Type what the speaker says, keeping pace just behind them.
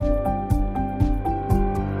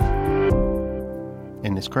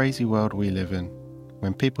this crazy world we live in,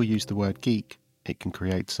 when people use the word geek, it can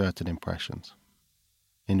create certain impressions.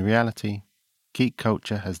 In reality, geek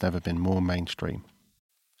culture has never been more mainstream.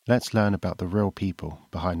 Let's learn about the real people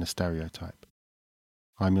behind the stereotype.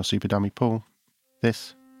 I'm your super dummy Paul.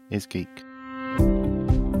 This is Geek.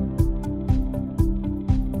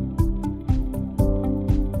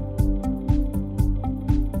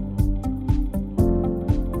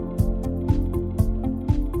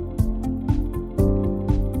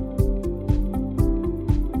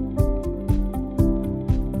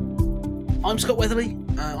 I'm Scott Weatherly.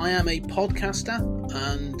 I am a podcaster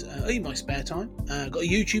and in my spare time, got a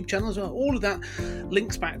YouTube channel as well. All of that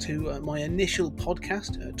links back to my initial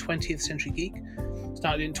podcast, 20th Century Geek.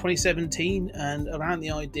 Started in 2017 and around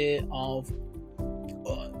the idea of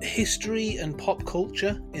history and pop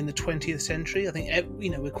culture in the 20th century. I think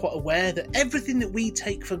we're quite aware that everything that we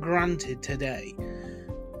take for granted today,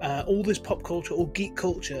 all this pop culture or geek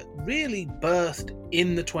culture, really birthed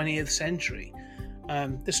in the 20th century.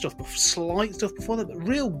 There's slight stuff before that, but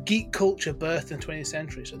real geek culture birthed in the 20th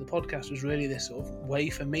century. So the podcast was really this sort of way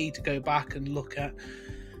for me to go back and look at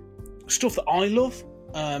stuff that I love,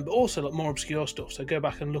 but also like more obscure stuff. So go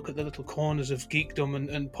back and look at the little corners of geekdom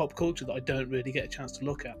and pop culture that I don't really get a chance to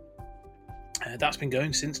look at. That's been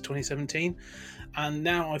going since 2017, and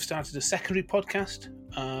now I've started a secondary podcast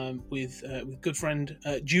with good friend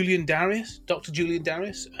Julian Darius, Dr. Julian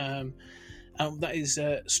Darius. That is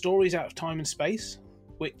Stories Out of Time and Space,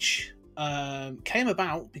 which came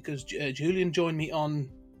about because Julian joined me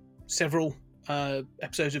on several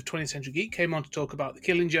episodes of 20th Century Geek, came on to talk about The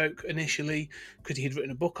Killing Joke initially, because he had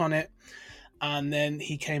written a book on it, and then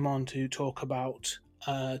he came on to talk about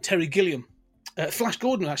Terry Gilliam. Flash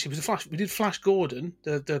Gordon, actually, we did Flash Gordon,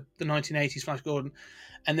 the 1980s Flash Gordon,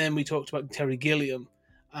 and then we talked about Terry Gilliam,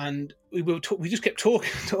 and we just kept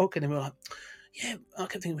talking, and we were like, yeah, I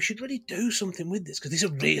kept thinking we should really do something with this because these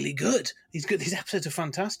are really good. These episodes are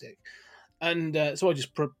fantastic, and so I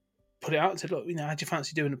just put it out and said, look, how do you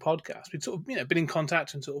fancy doing a podcast? We'd sort of been in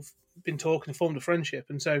contact and sort of been talking and formed a friendship,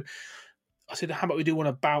 and so I said, how about we do one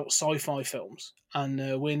about sci-fi films?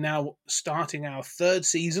 And we're now starting our third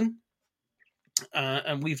season,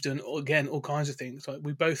 and we've done again all kinds of things. Like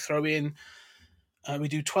we both throw in, we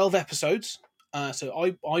do 12 episodes.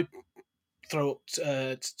 So I throw up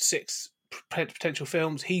 6 potential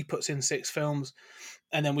films, he puts in 6 films,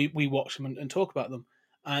 and then we watch them and talk about them,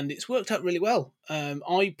 and it's worked out really well.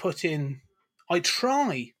 I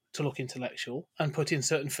try to look intellectual and put in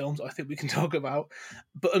certain films I think we can talk about,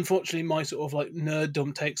 but unfortunately my sort of like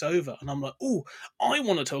nerddom takes over, and I'm like, oh, I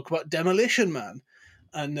want to talk about Demolition Man,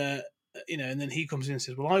 and and then he comes in and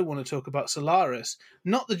says, well, I want to talk about Solaris,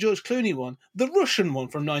 not the George Clooney one, the Russian one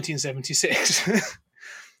from 1976.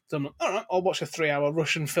 So I'm like, all right, I'll watch a 3-hour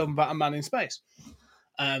Russian film about a man in space.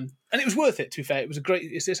 And it was worth it, to be fair. It was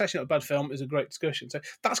it's actually not a bad film. It was a great discussion. So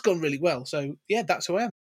that's gone really well. So yeah, that's who I am.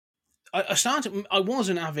 I was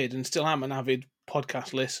an avid and still am an avid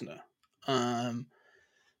podcast listener. And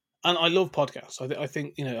I love podcasts. I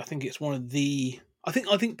think it's one of the, I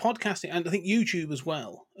think podcasting, and I think YouTube as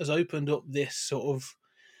well, has opened up this sort of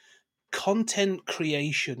content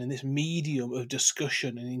creation and this medium of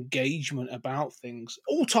discussion and engagement about things,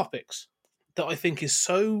 all topics, that I think is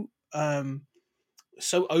so open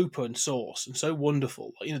source and so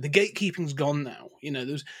wonderful. The gatekeeping's gone now.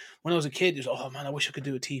 There's, when I was a kid, it was, oh man, I wish I could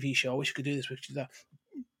do a TV show. I wish I could do this, I wish I could do that.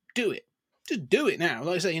 Do it. Just do it now.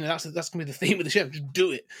 Like I say, that's going to be the theme of the show. Just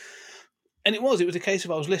do it. And it was a case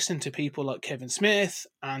of I was listening to people like Kevin Smith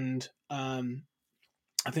and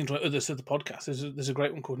I think like others of the podcast. There's a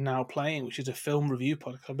great one called Now Playing, which is a film review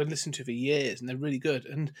podcast I've been listening to for years, and they're really good.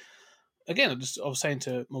 And again, I was saying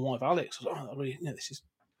to my wife Alex, I was like, oh,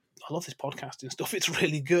 I love this podcasting stuff. It's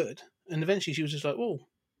really good. And eventually she was just like, well,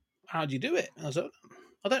 how do you do it? And I was like,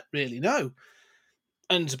 I don't really know.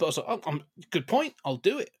 But I was like, oh, good point. I'll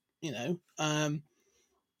do it. And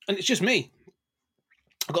it's just me.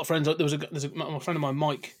 I've got friends. There's my friend of mine,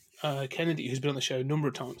 Mike Kennedy, who's been on the show a number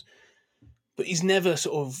of times. But he's never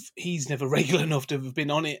regular enough to have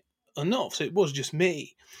been on it enough. So it was just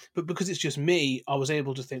me. But because it's just me, I was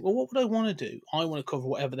able to think, well, what would I want to do? I want to cover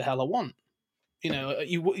whatever the hell I want.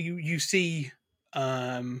 You see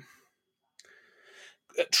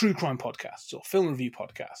true crime podcasts or film review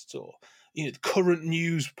podcasts or current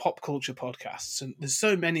news pop culture podcasts, and there's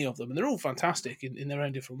so many of them, and they're all fantastic in their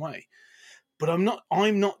own different way. But I'm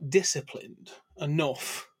not disciplined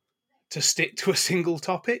enough to stick to a single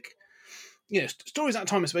topic. Stories Out of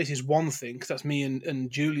Time and Space is one thing, because that's me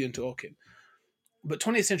and Julian talking. But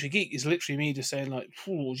 20th Century Geek is literally me just saying, like,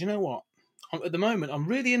 do you know what? At the moment, I'm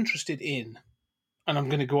really interested in and I'm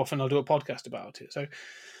going to go off and I'll do a podcast about it. So,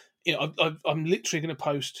 I'm literally going to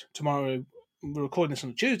post tomorrow. We're recording this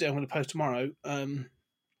on a Tuesday. I'm going to post tomorrow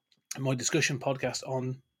my discussion podcast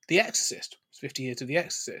on The Exorcist. It's 50 years of The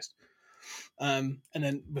Exorcist. And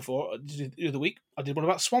then before the other week, I did one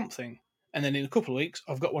about Swamp Thing, and then in a couple of weeks,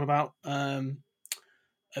 I've got one about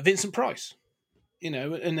Vincent Price.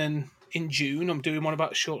 And then in June, I'm doing one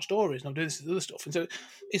about short stories, and I'm doing this other stuff. And so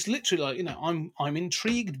it's literally like, I'm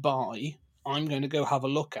intrigued by. I'm going to go have a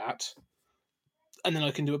look at, and then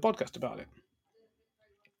I can do a podcast about it.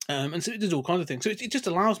 And so it does all kinds of things. So it just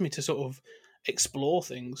allows me to sort of explore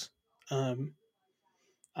things. That's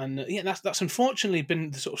unfortunately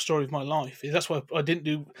been the sort of story of my life. That's why I did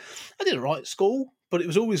it right at school, but it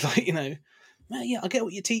was always like, I get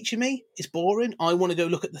what you're teaching me. It's boring. I want to go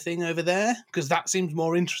look at the thing over there because that seems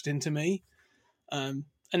more interesting to me. And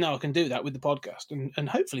now I can do that with the podcast, and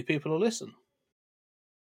hopefully people will listen.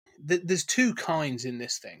 There's two kinds in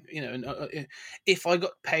this thing, and if I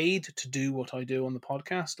got paid to do what I do on the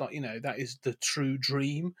podcast, that is the true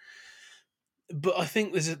dream. But I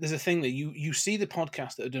think there's a thing that you see the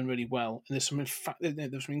podcasts that are done really well, and there's some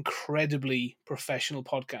incredibly professional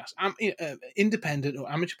podcasts, independent or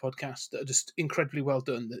amateur podcasts that are just incredibly well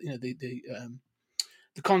done. That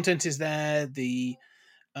the content is there, the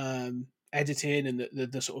editing and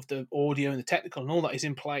the sort of the audio and the technical and all that is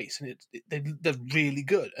in place, and they're really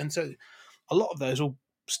good. And so a lot of those will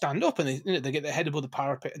stand up and they get their head above the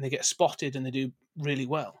parapet and they get spotted and they do really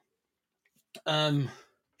well. And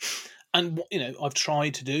I've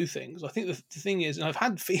tried to do things. I think the thing is, and I've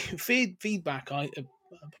had feedback.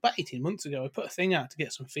 About 18 months ago, I put a thing out to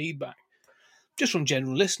get some feedback, just from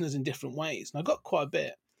general listeners in different ways, and I got quite a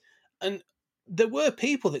bit. And there were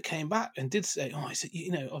people that came back and did say, "Oh, I said,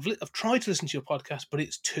 I've tried to listen to your podcast, but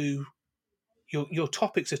it's too your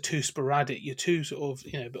topics are too sporadic. You're too sort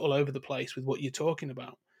of all over the place with what you're talking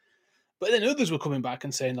about." But then others were coming back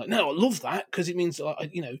and saying, like, "No, I love that because it means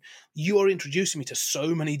you are introducing me to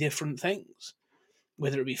so many different things,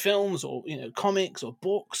 whether it be films or comics or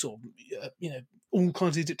books or all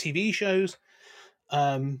kinds of TV shows."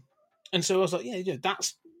 And so I was like,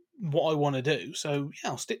 that's what I want to do. So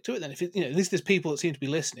I'll stick to it then. If at least there's people that seem to be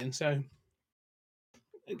listening. So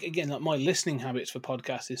again, like my listening habits for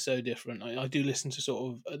podcasts is so different. I do listen to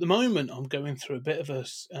sort of, at the moment, I'm going through a bit of a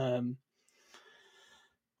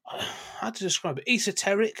how to describe it,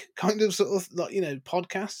 esoteric kind of sort of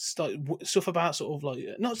podcasts, like stuff about sort of like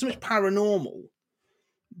not so much paranormal,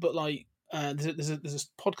 but like there's a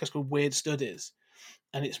podcast called Weird Studies,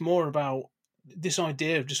 and it's more about this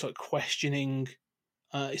idea of just like questioning.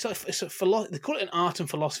 It's they call it an art and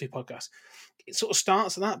philosophy podcast. It sort of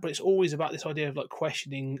starts at that, but it's always about this idea of like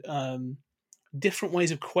questioning different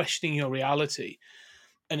ways of questioning your reality,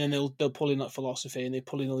 and then they'll pull in like philosophy and they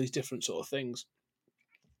pull in all these different sort of things.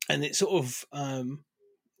 And it's sort of,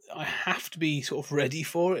 I have to be sort of ready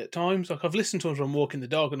for it at times. Like I've listened to them when I'm walking the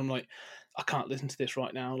dog, and I'm like, I can't listen to this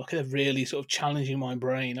right now. Like they're really sort of challenging my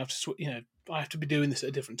brain. I have to be doing this at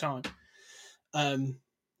a different time.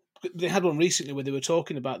 They had one recently where they were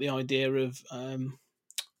talking about the idea of.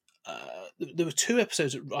 There were two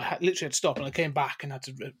episodes that I literally had to stop, and I came back and had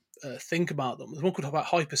to think about them. There's one called about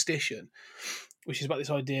hyperstition, which is about this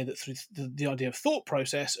idea that through the idea of thought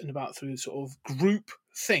process and about through sort of group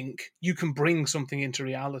think, you can bring something into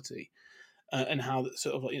reality, and how that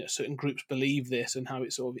sort of certain groups believe this, and how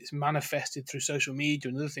it's manifested through social media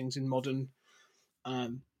and other things in modern,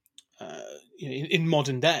 in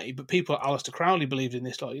modern day. But people like Aleister Crowley believed in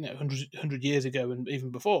this 100 years ago and even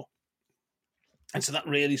before. And so that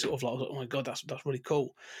really sort of like, oh my God, that's really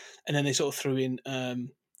cool. And then they sort of threw in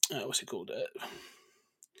what's it called?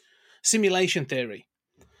 Simulation theory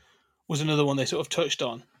was another one they sort of touched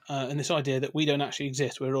on, and this idea that we don't actually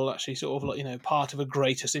exist. We're all actually sort of like part of a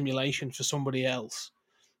greater simulation for somebody else.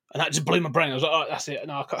 And that just blew my brain. I was like, oh, that's it.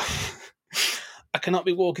 No, I can't. I cannot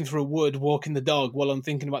be walking through a wood, walking the dog while I'm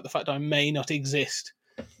thinking about the fact I may not exist.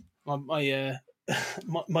 My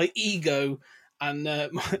ego and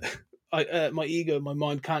my ego and my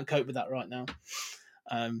mind can't cope with that right now.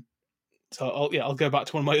 So I'll go back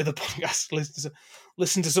to one of my other podcasts,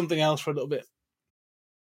 listen to something else for a little bit.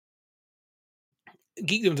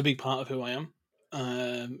 Geekdom's a big part of who I am.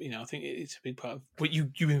 I think it's a big part of what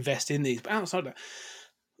you invest in these. But outside of that,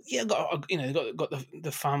 got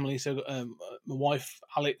the family. So my wife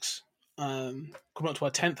Alex, coming up to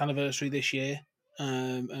our 10th anniversary this year,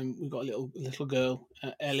 and we've got a little girl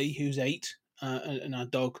Ellie who's 8, and our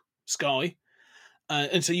dog Sky.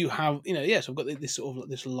 And so you have, so I've got this sort of like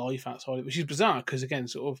this life outside it, which is bizarre because again,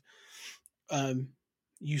 sort of,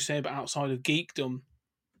 you say about outside of geekdom,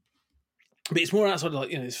 But it's more outside of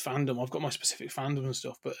like, this fandom. I've got my specific fandom and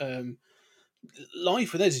stuff, but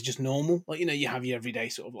life with us is just normal. Like, you have your everyday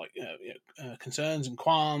sort of like concerns and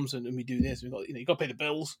qualms, and we do this. We've got you got to pay the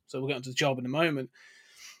bills, so we'll get onto the job in a moment.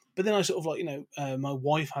 But then I sort of like my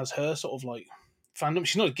wife has her sort of like fandom.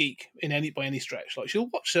 She's not a geek by any stretch. Like, she'll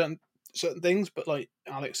watch certain things, but like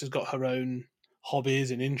Alex has got her own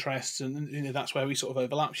hobbies and interests, and that's where we sort of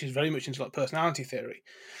overlap. She's very much into like personality theory.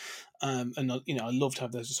 And I love to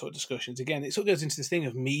have those sort of discussions. Again, it sort of goes into this thing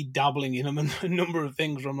of me dabbling in a number of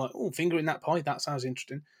things where I'm like, oh, finger in that pie, that sounds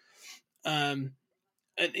interesting. And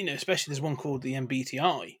especially there's one called the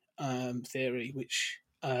MBTI theory, which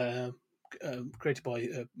created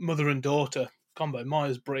by mother and daughter combo,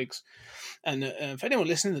 Myers-Briggs. And for anyone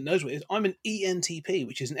listening that knows what it is, I'm an ENTP,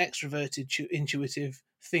 which is an extroverted, intuitive,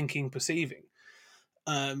 thinking, perceiving.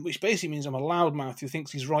 Which basically means I'm a loudmouth who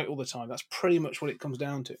thinks he's right all the time. That's pretty much what it comes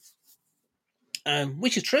down to.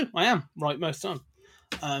 Which is true. I am right most of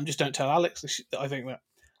the time. Just don't tell Alex that I think that.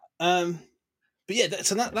 But yeah, that's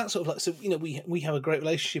sort of like, so we have a great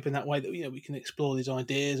relationship in that way that we can explore these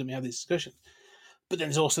ideas and we have these discussions. But then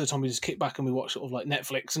there's also the time we just kick back and we watch sort of like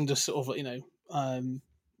Netflix and just sort of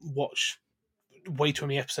watch way too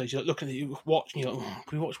many episodes. You're like looking at you watching, you're like, oh,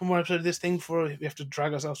 can we watch one more episode of this thing before we have to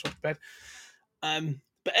drag ourselves off to bed?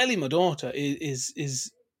 But Ellie, my daughter,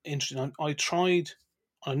 is interesting. I tried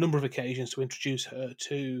on a number of occasions to introduce her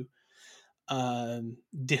to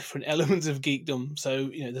different elements of geekdom.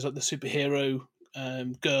 So there's like the superhero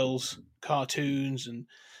girls cartoons, and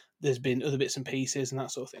there's been other bits and pieces and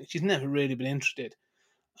that sort of thing. She's never really been interested.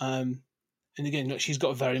 And again, she's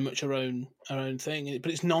got very much her own thing.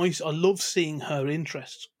 But it's nice. I love seeing her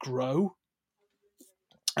interests grow.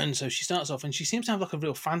 And so she starts off, and she seems to have like a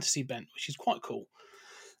real fantasy bent, which is quite cool.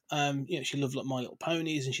 She loves like My Little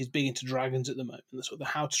Ponies, and she's big into dragons at the moment. And sort of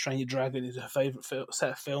the How to Train Your Dragon is her favourite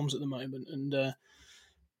set of films at the moment. And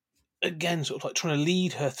again, sort of like trying to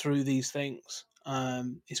lead her through these things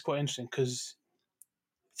is quite interesting, because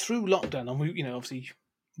through lockdown, and we, obviously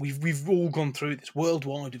we've all gone through this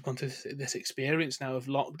worldwide. We've gone through this experience now of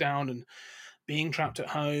lockdown and being trapped at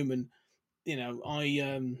home, and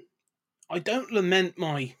I don't lament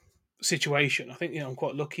my situation. I think I'm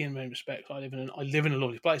quite lucky in many respects. I live in a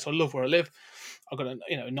lovely place. I love where I live. I've got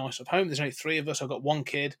a nice enough home. There's only 3 of us. I've got 1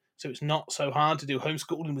 kid, so it's not so hard to do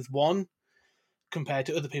homeschooling with one compared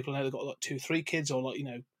to other people now. They've got like 2, 3 kids, or like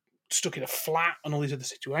stuck in a flat and all these other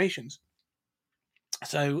situations.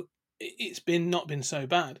 So it's not been so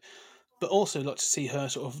bad, but also like to see her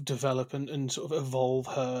sort of develop and sort of evolve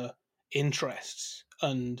her interests.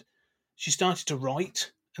 And she started to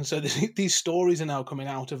write. And so these stories are now coming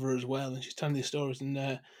out of her as well, and she's telling these stories and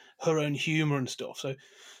her own humour and stuff. So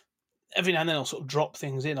every now and then I'll sort of drop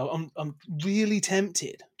things in. I'm really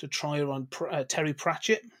tempted to try her on Terry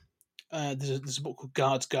Pratchett. There's a book called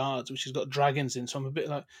Guards, which has got dragons in. So I'm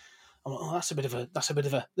like, oh, that's a bit of a.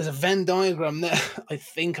 There's a Venn diagram there. I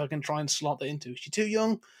think I can try and slot that into. Is she too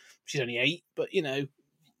young? She's only 8, but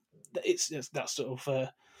it's that sort of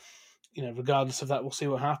regardless of that, we'll see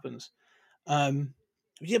what happens.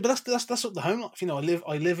 Yeah, but that's sort of the home life.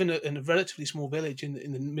 I live in a relatively small village in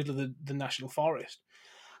the middle of the national forest,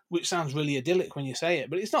 which sounds really idyllic when you say it,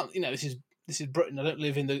 but it's not. This is Britain. I don't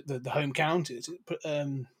live in the home counties.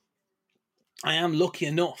 I am lucky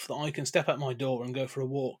enough that I can step out my door and go for a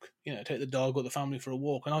walk. Take the dog or the family for a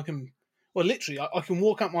walk, and I can, literally, I can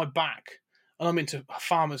walk out my back, and I'm into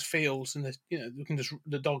farmers' fields, and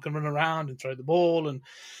the dog can run around and throw the ball, and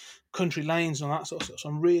country lanes and all that sort of stuff. So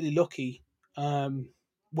I'm really lucky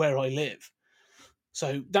where I live.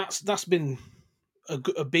 So that's been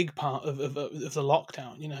a big part of the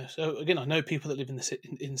lockdown. So again, I know people that live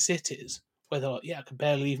in cities where they're like, yeah, I can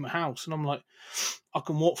barely leave my house, and I'm like, I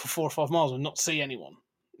can walk for 4 or 5 miles and not see anyone.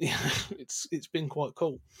 It's been quite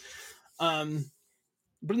cool. But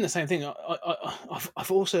in the same thing,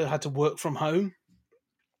 I've also had to work from home,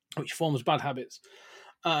 which forms bad habits.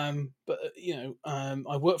 But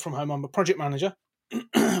I work from home. I'm a project manager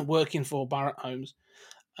working for Barratt Homes,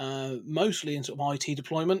 mostly in sort of IT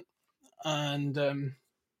deployment, and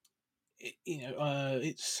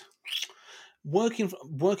it's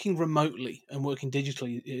working remotely and working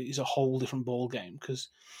digitally is a whole different ball game, because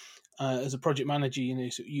as a project manager,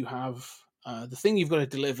 so you have the thing you've got to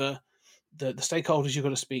deliver, the stakeholders you've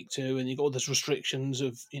got to speak to, and you've got all those restrictions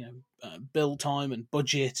of build time and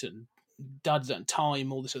budget and dads and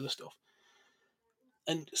time, all this other stuff.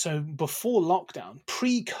 And so before lockdown,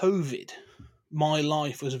 pre-COVID, my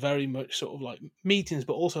life was very much sort of like meetings,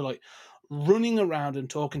 but also like running around and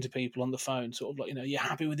talking to people on the phone, sort of like, you're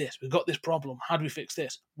happy with this? We've got this problem. How do we fix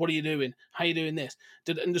this? What are you doing? How are you doing this?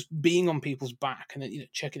 And just being on people's back and then,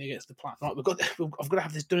 checking against the plan. Right, I've got to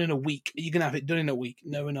have this done in a week. Are you going to have it done in a week?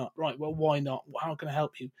 No, we're not. Right, well, why not? How can I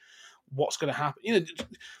help you? What's going to happen?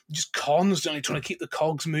 Just constantly trying to keep the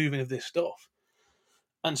cogs moving of this stuff.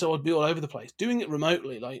 And so I'd be all over the place. Doing it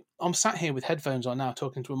remotely, like I'm sat here with headphones on now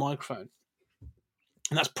talking to a microphone.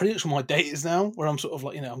 And that's pretty much what my day is now, where I'm sort of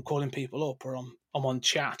like, I'm calling people up, or I'm on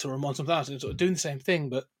chat, or I'm on something else, and sort of doing the same thing.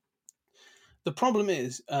 But the problem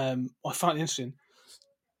is, I find it interesting.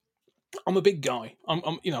 I'm a big guy.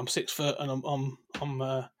 I'm 6 foot, and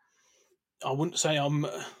I wouldn't say I'm.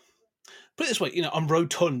 Put it this way, I'm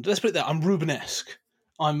rotund. Let's put it there. I'm Rubenesque.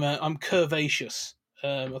 I'm curvaceous.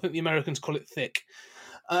 I think the Americans call it thick.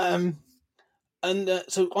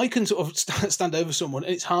 So I can sort of stand over someone,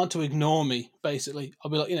 and it's hard to ignore me. Basically, I'll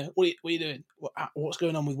be like, what are you doing? What's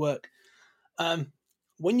going on with work?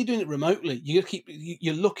 When you're doing it remotely,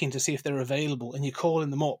 you're looking to see if they're available, and you're calling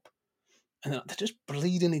them up, and they're just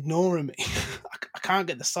bleeding ignoring me. I can't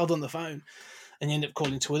get the sod on the phone, and you end up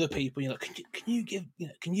calling to other people. You're like,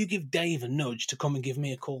 can you give Dave a nudge to come and give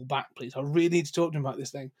me a call back, please? I really need to talk to him about this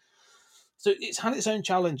thing. So it's had its own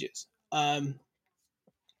challenges.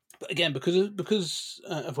 But again, because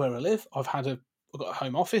of where I live, I've got a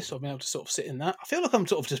home office. I've been able to sort of sit in that. I feel like I'm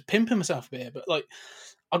sort of just pimping myself a bit, but like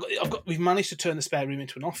we've managed to turn the spare room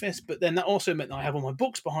into an office. But then that also meant that I have all my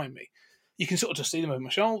books behind me. You can sort of just see them over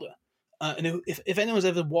my shoulder. And if anyone's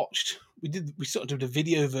ever watched, we sort of did a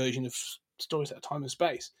video version of Stories Out of Time and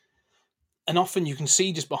Space. And often you can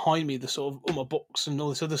see just behind me the sort of all my books and all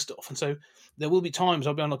this other stuff. And so there will be times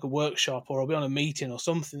I'll be on like a workshop, or I'll be on a meeting or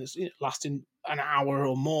something that's lasting an hour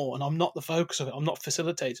or more, and I'm not the focus of it. I'm not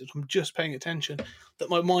facilitated. I'm just paying attention. That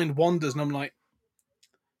my mind wanders, and I'm like,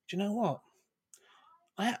 do you know what?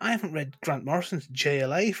 I haven't read Grant Morrison's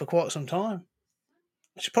JLA for quite some time.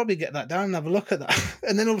 I should probably get that down and have a look at that.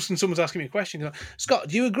 And then all of a sudden someone's asking me a question. Like, Scott,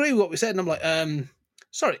 do you agree with what we said? And I'm like,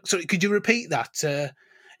 sorry, could you repeat that?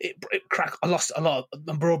 It cracked. I lost a lot.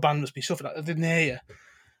 My broadband must be suffering. I didn't hear you.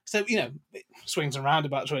 So it swings and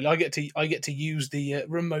roundabouts. Really, I get to use the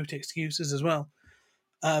remote excuses as well.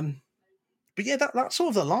 But yeah, that's sort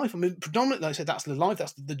of the life. I mean, predominantly, like I said, that's the life.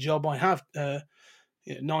 That's the job I have.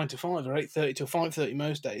 9 to 5 or 8:30 till 5:30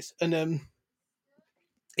 most days, and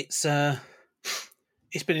it's been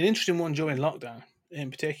an interesting one during lockdown in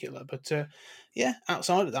particular. But yeah,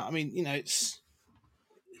 outside of that, I mean,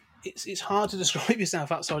 it's hard to describe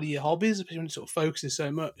yourself outside of your hobbies, because when it sort of focuses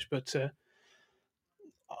so much. But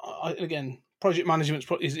again, project management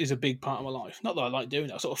is a big part of my life. Not that I like doing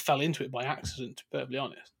it. I sort of fell into it by accident, to be perfectly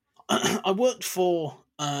honest. I worked for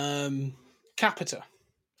Capita.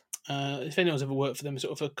 If anyone's ever worked for them, it's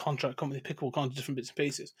sort of a contract company, they pick all kinds of different bits and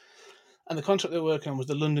pieces. And the contract they were working on was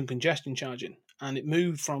the London congestion charging, and it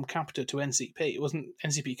moved from Capita to NCP. It wasn't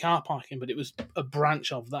NCP car parking, but it was a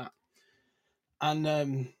branch of that. And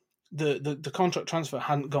the contract transfer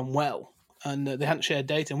hadn't gone well, and they hadn't shared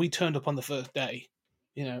data. And we turned up on the first day,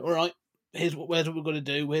 all right, here's what we've got to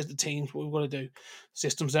do. Where's the teams? What we've got to do?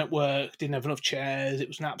 Systems don't work. Didn't have enough chairs. It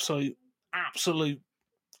was an absolute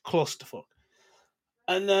clusterfuck.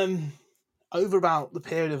 And over about the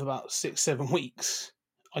period of about 6-7 weeks,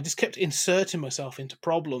 I just kept inserting myself into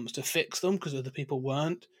problems to fix them because other people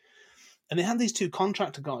weren't. And they had these two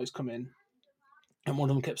contractor guys come in, and one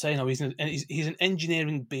of them kept saying, "Oh, he's an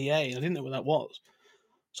engineering BA," and I didn't know what that was.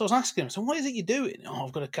 So I was asking him, "So what is it you're doing?" "Oh,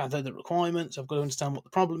 I've got to gather the requirements. I've got to understand what the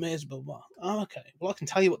problem is." Blah blah. "Oh, okay. Well, I can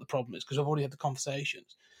tell you what the problem is because I've already had the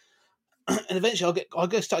conversations." And eventually,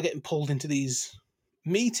 I'll start getting pulled into these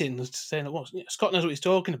meetings saying, "Well, Scott knows what he's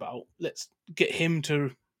talking about. Let's get him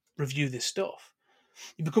to review this stuff."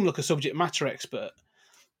 You become like a subject matter expert.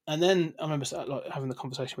 And then I remember having the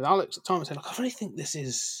conversation with Alex at the time and saying, "I really think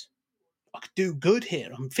I could do good here.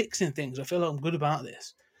 I'm fixing things. I feel like I'm good about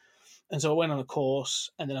this." And so I went on a course,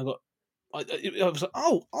 and then I was like,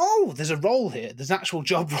 oh, there's a role here. There's an actual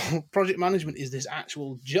job role. Project management is this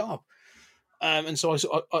actual job. And so I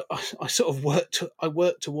sort of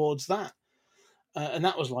worked towards that. And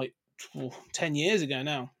that was like 10 years ago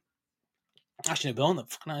now. Actually,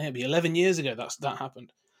 it'll be 11 years ago that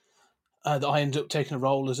happened. That I ended up taking a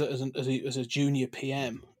role as a junior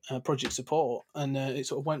PM, project support, and it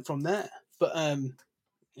sort of went from there. But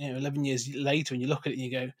 11 years later, when you look at it, and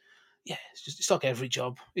you go, yeah, it's like every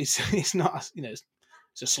job. It's not, it's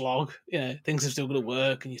a slog. Things have still got to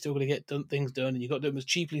work, and you still got to get things done, and you've got to do them as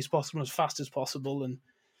cheaply as possible, as fast as possible, and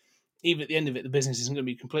even at the end of it, the business isn't going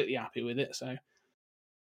to be completely happy with it. So,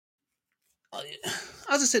 as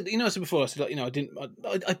I said, I said before, I said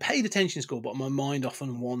I paid attention in school, but my mind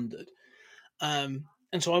often wandered. And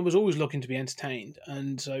so I was always looking to be entertained.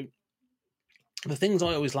 And so the things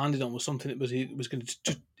I always landed on was something that was going to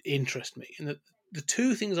just interest me. And the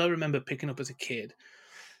two things I remember picking up as a kid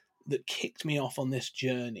that kicked me off on this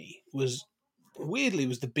journey was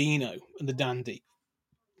the Beano and the Dandy,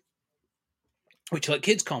 which are like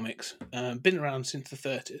kids' comics, been around since the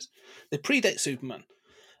 30s. They predate Superman.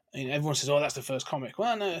 Everyone says, "Oh, that's the first comic."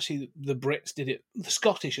 Well, no, actually, the Brits did it. The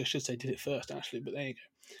Scottish, I should say, did it first, actually. But there you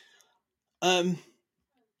go.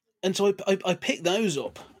 And so I picked those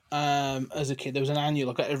up as a kid. There was an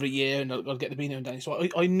annual I got every year, and I'd get the Beano and Dandy. So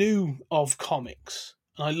I knew of comics,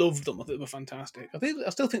 and I loved them. I thought they were fantastic. I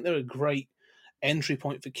still think they're a great entry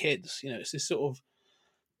point for kids. It's this sort of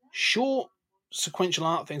short sequential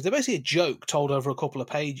art things. They're basically a joke told over a couple of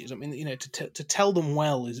pages. I mean, to tell them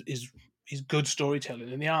well is good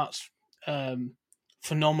storytelling, and the art's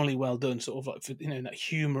phenomenally well done. Sort of like in that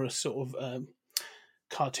humorous sort of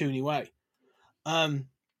cartoony way.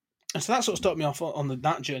 And so that sort of started me off on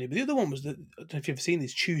that journey. But the other one was I don't know if you've ever seen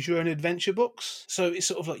these choose your own adventure books. So it's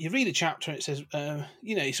sort of like you read a chapter and it says,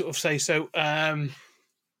 you sort of say, so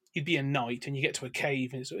you'd be a knight and you get to a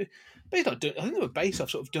cave. And it's based on, I think they were based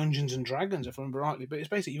off sort of Dungeons and Dragons, if I remember rightly. But it's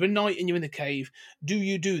basically you're a knight and you're in the cave. Do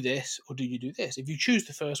you do this or do you do this? If you choose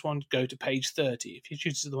the first one, go to page 30. If you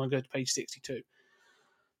choose the other one, go to page 62.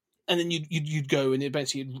 And then you'd go and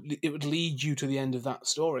it would lead you to the end of that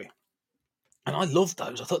story. And I loved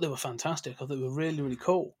those. I thought they were fantastic. I thought they were really, really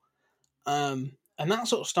cool. And that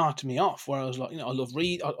sort of started me off where I was like, I love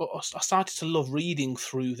read. I started to love reading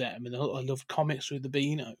through them, and I loved comics through the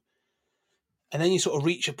Beano. And then you sort of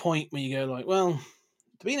reach a point where you go like, well,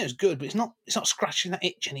 the Beano's good, but it's not scratching that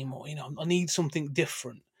itch anymore. I need something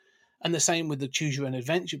different. And the same with the Choose Your Own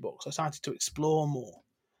Adventure books. I started to explore more.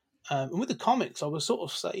 And with the comics, I was sort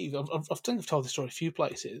of saved. I think I've told this story a few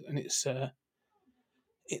places, and it's.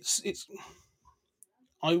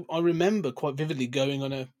 I remember quite vividly going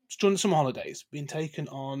on during some holidays, being taken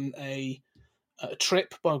on a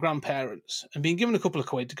trip by my grandparents and being given a couple of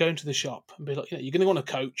quid to go into the shop and be like, you're going to go on a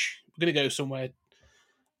coach, we're going to go somewhere,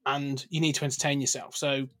 and you need to entertain yourself.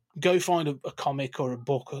 So go find a comic or a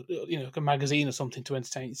book, or a magazine or something to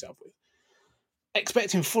entertain yourself with.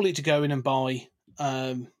 Expecting fully to go in and buy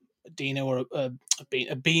a Dino or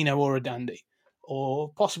a Beano or a Dandy,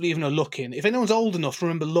 or possibly even a Look-In. If anyone's old enough to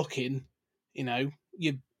remember Look-In,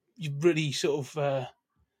 you really sort of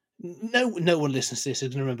no one listens to this is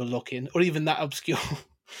going to remember Look-In, or even that obscure.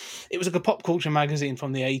 It was like a pop culture magazine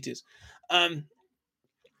from the 80s.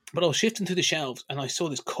 But I was shifting through the shelves and I saw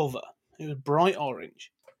this cover. It was bright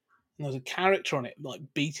orange, and there was a character on it like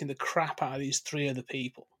beating the crap out of these three other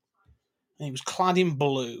people. And he was clad in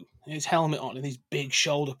blue, and his helmet on, and these big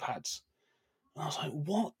shoulder pads. And I was like,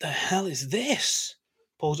 "What the hell is this?"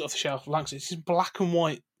 Pulls it off the shelf, looks. It's just black and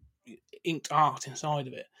white inked art inside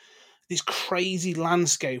of it. This crazy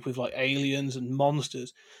landscape with like aliens and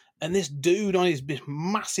monsters, and this dude on his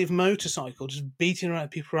massive motorcycle just beating around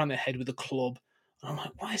people around their head with a club. And I'm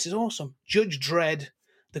like, wow, this is awesome. Judge Dredd,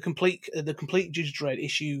 the complete Judge Dredd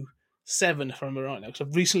issue 7, if I remember right now, because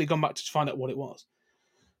I've recently gone back to find out what it was.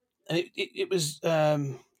 And it was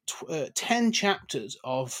 10 chapters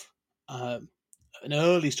of an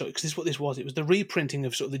early story, because this is what this was. It was the reprinting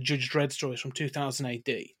of sort of the Judge Dredd stories from 2000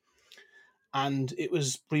 AD. And it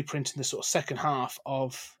was reprinting the sort of second half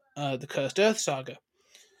of the Cursed Earth saga.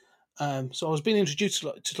 So I was being introduced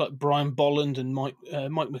to Brian Bolland and Mike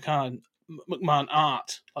McMahon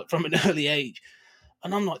art like from an early age,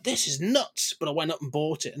 and I'm like, this is nuts. But I went up and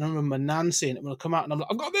bought it, and I remember Nan seeing it when I come out, and I'm like,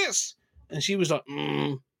 I've got this, and she was like,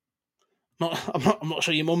 I'm not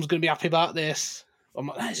sure your mum's going to be happy about this. I'm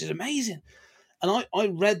like, this is amazing. And I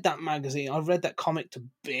read that magazine, I read that comic to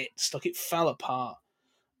bits, like it fell apart.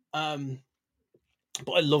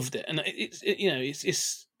 But I loved it, and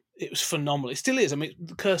it was phenomenal. It still is. I mean,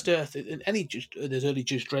 Cursed Earth, there's early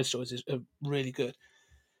Judge Dredd stories are really good.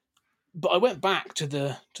 But I went back to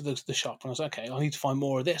the shop and I was like, okay, I need to find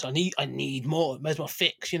more of this. I need more. Where's my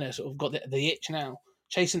fix? Sort of got the itch now.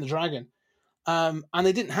 Chasing the Dragon, and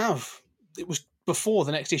they didn't have. It was before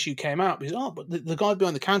the next issue came out. Because but the guy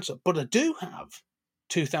behind the counter. But I do have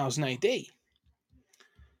 2000 AD. And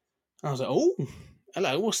I was like, oh,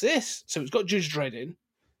 hello, what's this? So it's got Judge Dredd in.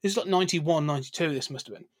 This is like 91, 92, this must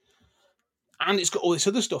have been. And it's got all this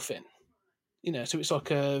other stuff in. So it's like,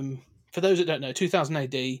 for those that don't know, 2000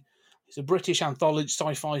 AD, it's a British anthology,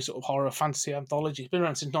 sci-fi sort of horror fantasy anthology. It's been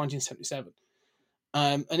around since 1977.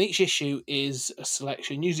 And each issue is a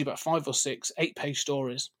selection, usually about 5 or 6 8-page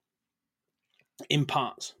stories in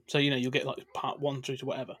parts. So, you'll get like part 1 through to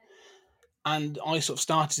whatever. And I sort of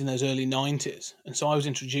started in those early 90s. And so I was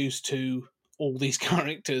introduced to all these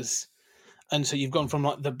characters And so you've gone from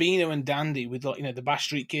like the Beano and Dandy with like, the Bash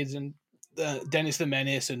Street Kids and Dennis the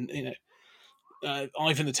Menace and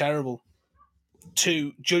Ivan the Terrible,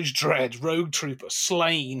 to Judge Dredd, Rogue Trooper,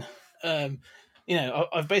 Slain.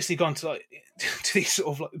 I've basically gone to like to these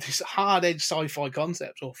sort of like these hard edge sci-fi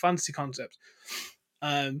concepts or fantasy concepts,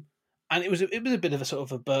 and it was a bit of a sort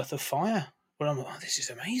of a birth of fire where I'm like, oh, this is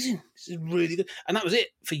amazing, this is really good, and that was it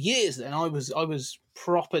for years. Then I was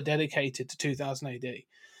proper dedicated to 2000 AD,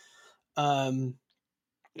 and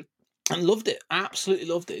loved it, absolutely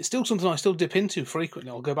loved it. It's still something I still dip into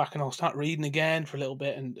frequently. I'll go back and I'll start reading again for a little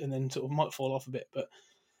bit, and then sort of might fall off a bit, but.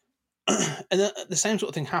 And the same sort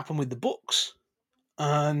of thing happened with the books,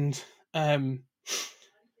 and I'd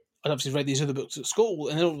obviously read these other books at school,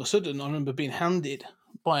 and then all of a sudden I remember being handed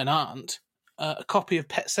by an aunt a copy of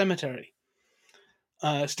Pet Sematary,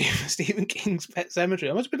 Stephen King's Pet Sematary.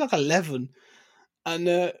 I must have been like 11,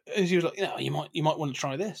 and she was like, you might want to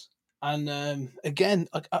try this. And again,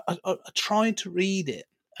 I tried to read it,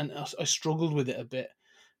 and I struggled with it a bit.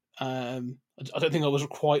 I don't think I was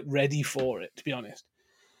quite ready for it, to be honest.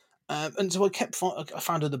 And so I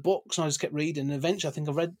found other books, and I just kept reading. And eventually, I think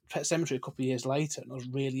I read Pet Sematary a couple of years later, and I was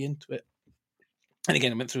really into it. And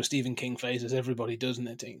again, I went through a Stephen King phase, as everybody does in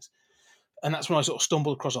their teens. And that's when I sort of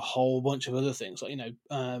stumbled across a whole bunch of other things. Like,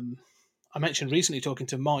 I mentioned recently talking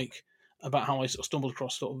to Mike about how I sort of stumbled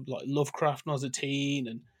across sort of like Lovecraft when I was a teen,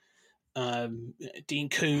 and Dean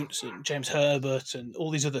Koontz and James Herbert and all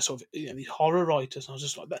these other sort of these horror writers. And I was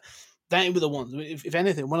just like that. They were the ones. If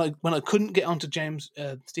anything, when I couldn't get onto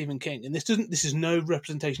Stephen King, and this is no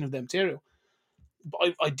representation of their material,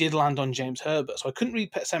 but I did land on James Herbert, so I couldn't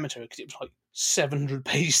read Pet Sematary because it was like 700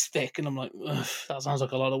 pages thick, and I'm like, that sounds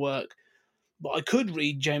like a lot of work. But I could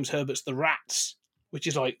read James Herbert's The Rats, which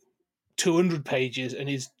is like 200 pages and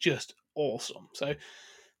is just awesome. So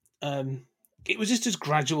it was just this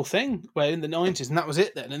gradual thing where in the 90s, and that was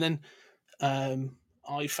it then. And then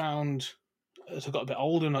I found, as I got a bit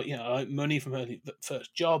older, and I money from early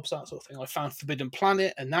first jobs, that sort of thing, I found Forbidden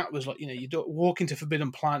Planet, and that was like, you walk into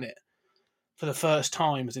Forbidden Planet for the first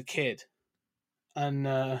time as a kid,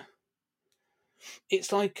 and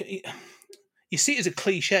it's like you see it as a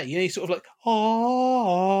cliche, you sort of like,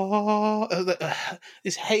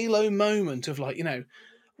 this halo moment of like,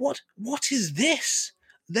 what is this?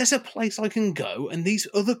 There's a place I can go, and these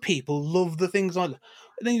other people love the things I love.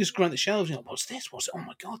 And then you just go around the shelves, and you're like, what's this? Oh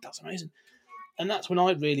my God, that's amazing. And that's when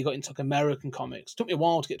I really got into like American comics. It took me a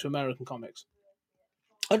while to get to American comics.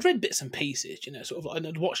 I'd read bits and pieces, sort of like,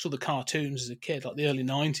 I'd watched all the cartoons as a kid, like the early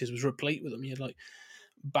 90s was replete with them. You had like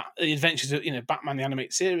the Adventures of, Batman the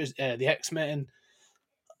Animated Series, the X-Men,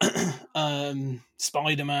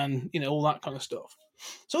 Spider-Man, all that kind of stuff.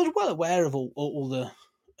 So I was well aware of all the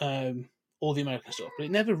American stuff, but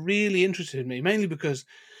it never really interested me, mainly because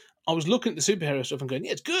I was looking at the superhero stuff and going,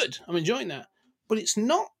 yeah, it's good, I'm enjoying that, but it's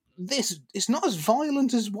not as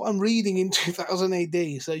violent as what I'm reading in 2000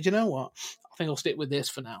 AD. So do you know what? I think I'll stick with this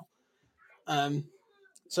for now.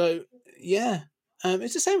 So yeah,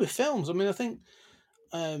 it's the same with films. I mean, I think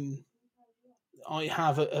I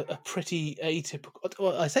have a pretty atypical.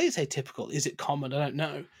 Well, I say it's atypical. Is it common? I don't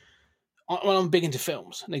know. I'm big into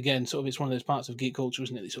films, and again, sort of, it's one of those parts of geek culture,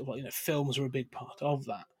 isn't it? Sort of like, films are a big part of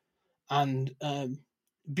that. And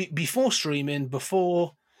before streaming,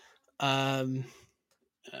 before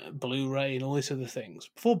Blu-ray and all these other things,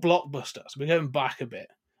 before Blockbuster, so we're going back a bit,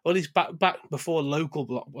 or at least back before local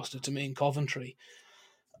Blockbuster to me in Coventry,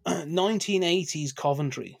 1980s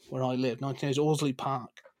Coventry, where I lived, 1980s Horsley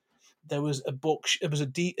Park. There was a book. It was a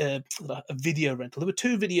video rental. There were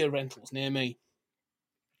 2 video rentals near me,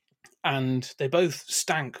 and they both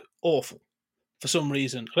stank awful for some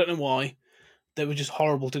reason. I don't know why. They were just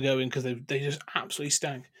horrible to go in because they just absolutely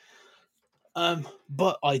stank.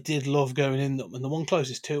 But I did love going in them, and the one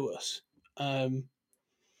closest to us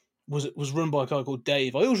was run by a guy called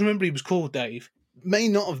Dave. I always remember he was called Dave. May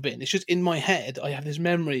not have been. It's just in my head. I have this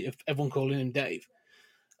memory of everyone calling him Dave.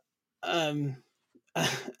 And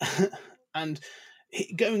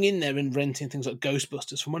going in there and renting things like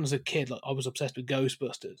Ghostbusters. From when I was a kid, like I was obsessed with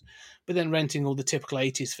Ghostbusters, but then renting all the typical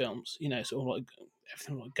 80s films, sort of like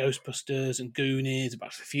everything like Ghostbusters and Goonies,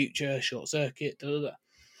 Back to the Future, Short Circuit,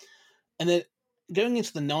 and then going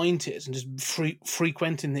into the 90s and just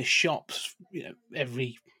frequenting these shops,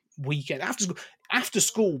 every weekend after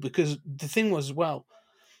school, because the thing was, well,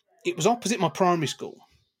 it was opposite my primary school,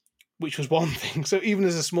 which was one thing. So even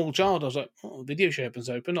as a small child, I was like, "Oh, the video shop is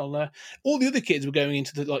open. All the other kids were going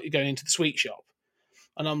into the sweet shop,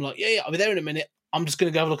 and I'm like, yeah, I'll be there in a minute. I'm just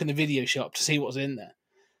going to go have a look in the video shop to see what's in there."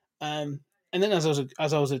 And then as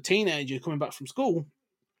I was a teenager coming back from school,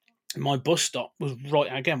 my bus stop was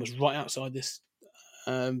right outside this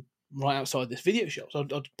video shop. So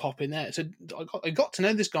I'd pop in there. So I got to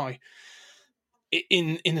know this guy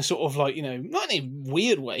in a sort of like, not in a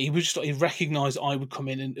weird way. He was just like, he recognised I would come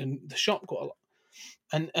in and the shop quite a lot.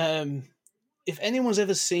 And if anyone's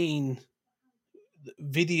ever seen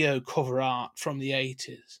video cover art from the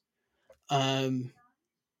 80s,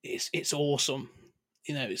 it's awesome.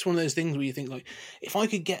 It's one of those things where you think, like, if I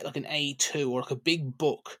could get like an A2 or like a big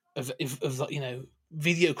book of like,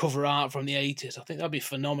 video cover art from the 80s, I think that'd be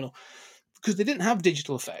phenomenal. Because they didn't have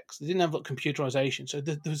digital effects, they didn't have like computerization, so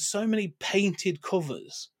there was so many painted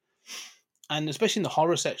covers, and especially in the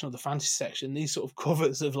horror section or the fantasy section, these sort of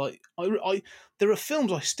covers of like, there are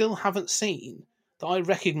films I still haven't seen that I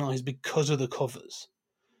recognise because of the covers.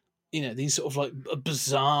 These sort of like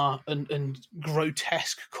bizarre and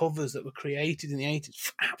grotesque covers that were created in the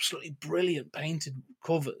 80s, absolutely brilliant painted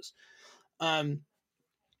covers. And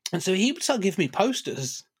so he would start giving me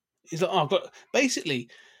posters. He's like, oh, I've got, basically,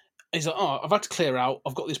 he's like, oh, I've had to clear out.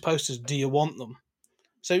 I've got these posters. Do you want them?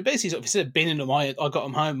 So basically, instead of binning them, I got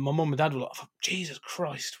them home. My mum and dad were like, Jesus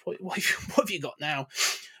Christ, what have you got now?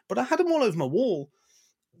 But I had them all over my wall.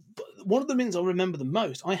 But one of the things I remember the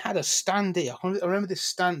most, I had a standee. I remember this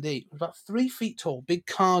standee. It was about 3 feet tall, big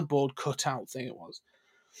cardboard cutout thing it was,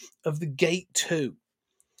 of the Gate 2.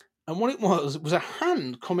 And what it was a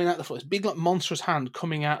hand coming out the floor. This big, like, monstrous hand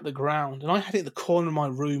coming out the ground. And I had it in the corner of my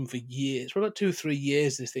room for years. For about 2 or 3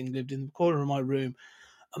 years, this thing lived in the corner of my room.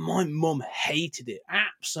 And my mum hated it,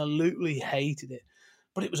 absolutely hated it.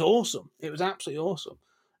 But it was awesome. It was absolutely awesome.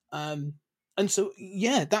 And so,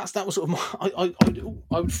 yeah, that was sort of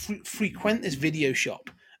I would frequent this video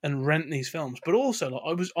shop and rent these films. But also,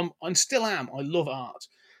 like, I still am. I love art.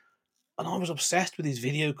 And I was obsessed with these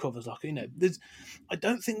video covers. Like, I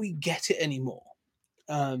don't think we get it anymore.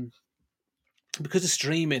 Because of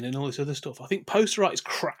streaming and all this other stuff. I think poster art is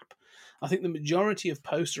crap. I think the majority of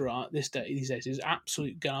poster art these days is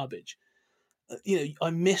absolute garbage. I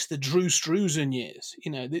miss the Drew Struzan years.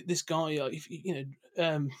 This guy,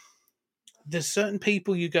 there's certain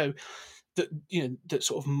people you go that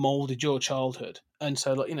sort of molded your childhood. And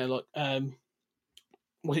so,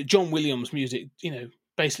 was it John Williams music,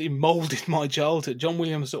 basically molded my childhood. John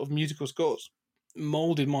Williams sort of musical scores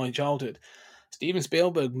molded my childhood. Steven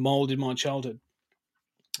Spielberg molded my childhood.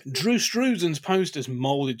 Drew Struzan's posters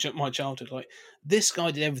molded my childhood. Like, this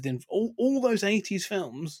guy did everything. All those 80s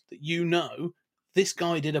films that this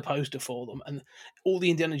guy did a poster for them, and all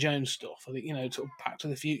the Indiana Jones stuff. I think, sort of Back to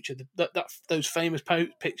the Future. Those famous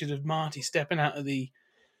pictures of Marty stepping out of the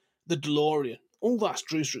DeLorean. All that's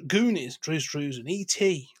Drew Struzan. Goonies, Drew Struzan.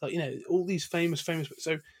 E.T. All these famous.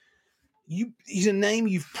 So he's a name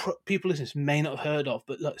people listening to may not have heard of,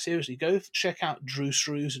 but like, seriously, go check out Drew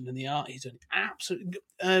Struzan and the art he's done. Absolutely.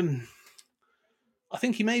 I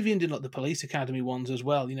think he may have even done like the Police Academy ones as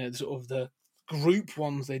well. Sort of the group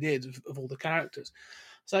ones they did of all the characters.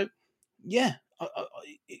 So yeah,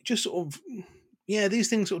 it just sort of, these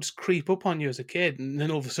things sort of just creep up on you as a kid, and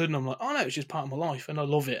then all of a sudden I'm like, oh no, it's just part of my life, and I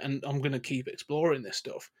love it, and I'm going to keep exploring this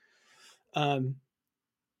stuff. And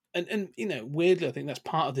weirdly, I think that's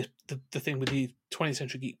part of the thing with the 20th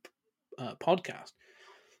Century Geek podcast.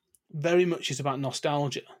 Very much is about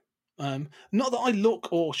nostalgia. Not that I look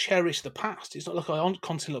or cherish the past. It's not like I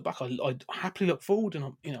constantly look back. I happily look forward,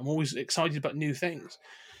 and I'm always excited about new things.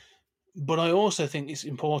 But I also think it's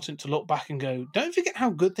important to look back and go, don't forget how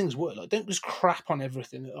good things were. Like, don't just crap on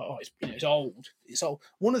everything. Oh, it's old. It's old.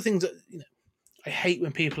 One of the things that I hate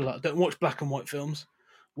when people are like, don't watch black and white films.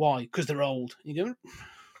 Why? Because they're old. And you go,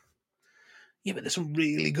 yeah, but there's some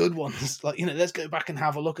really good ones. Like, let's go back and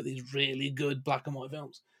have a look at these really good black and white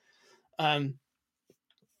films. And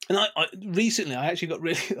I recently I actually got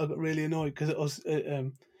really annoyed because it was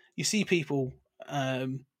you see people,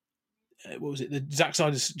 what was it, the Zack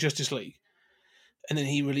Snyder's Justice League, and then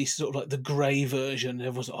he released sort of like the grey version, and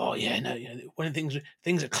everyone's like, oh yeah, no, when things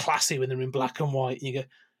are classy when they're in black and white. And you go,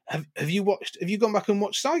 have you gone back and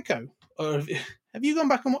watched Psycho, or have you gone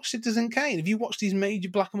back and watched Citizen Kane? Have you watched these major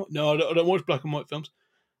black and white? No, I don't watch black and white films.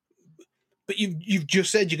 But you've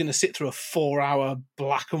just said you're going to sit through a 4-hour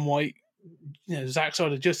black and white, Zack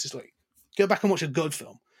Snyder Justice League. Go back and watch a good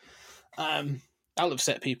film. That'll have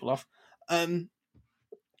set people off.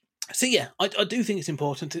 So yeah, I do think it's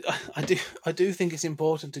important to I do think it's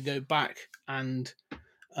important to go back and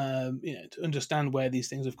to understand where these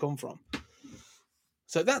things have come from.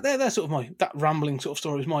 So that's sort of that rambling sort of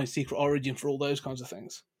story is my secret origin for all those kinds of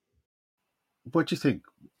things. What do you think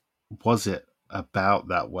was it about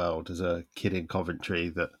that world as a kid in Coventry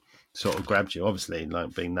that sort of grabbed you? Obviously,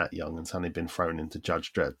 like being that young and suddenly been thrown into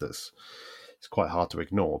Judge Dredd, that's it's quite hard to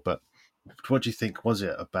ignore. But what do you think was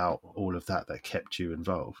it about all of that that kept you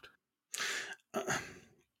involved?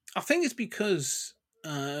 I think it's because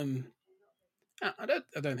I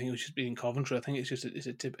don't think it was just being in Coventry. I think it's just it's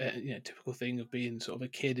a typical thing of being sort of a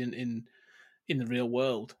kid in the real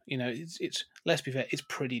world. It's let's be fair, it's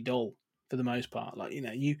pretty dull for the most part. Like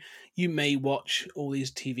you may watch all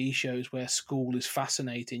these TV shows where school is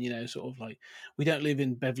fascinating. Sort of like We Don't Live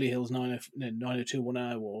in Beverly Hills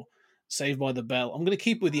 90210 or Saved by the Bell. I'm going to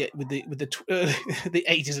keep with the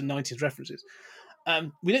 80s and 90s references.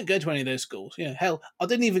 We don't go to any of those schools. Hell, I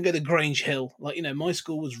didn't even go to Grange Hill. My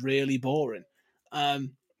school was really boring.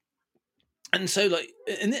 And so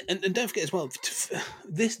and don't forget as well,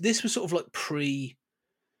 this was sort of like pre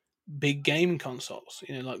big game consoles.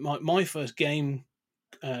 Like my first game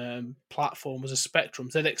platform was a Spectrum,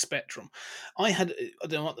 ZX Spectrum. I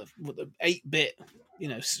don't know what the 8-bit,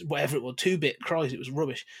 whatever it was, 2-bit. Christ, it was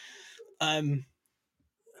rubbish. The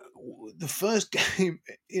first game,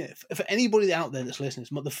 for anybody out there that's listening,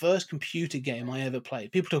 the first computer game I ever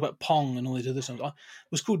played. People talk about Pong and all these other songs.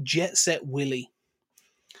 Was called Jet Set Willy.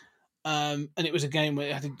 And it was a game where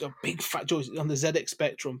it had a big fat joystick on the ZX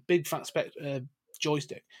Spectrum, big fat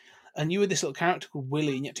joystick. And you were this little character called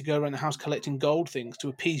Willy, and you had to go around the house collecting gold things to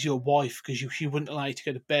appease your wife because she wouldn't allow you to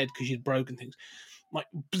go to bed because you'd broken things. Like,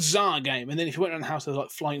 bizarre game. And then if you went around the house, there was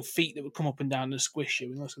like flying feet that would come up and down and squish you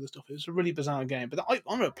and all this other stuff. It was a really bizarre game. But I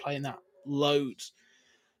remember playing that loads.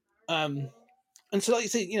 And so, like you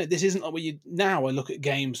say, this isn't like where now I look at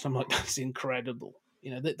games and I'm like, that's incredible.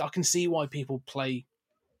 I can see why people play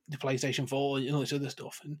the PlayStation 4 and all this other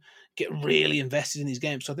stuff and get really invested in these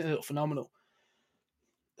games. So I think they're phenomenal.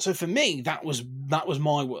 So for me, that was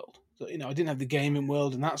my world. So, I didn't have the gaming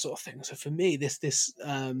world and that sort of thing. So for me, this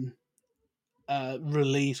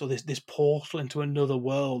release or this portal into another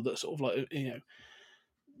world that sort of like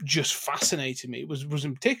just fascinated me was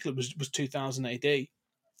in particular was 2000 AD,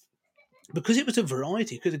 because it was a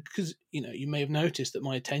variety. Because you may have noticed that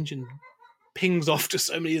my attention pings off to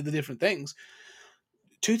so many of the different things.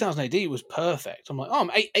 2000 AD was perfect. I'm like, I'm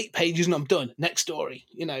eight pages and I'm done. Next story,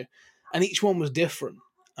 and each one was different.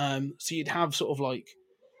 So you'd have sort of like,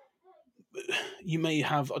 you may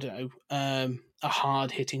have, I don't know, a hard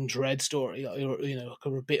hitting dread story,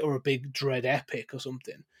 or a big dread epic or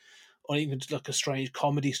something, or even like a strange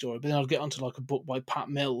comedy story. But then I'll get onto like a book by Pat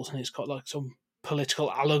Mills, and it's got like some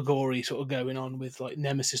political allegory sort of going on with like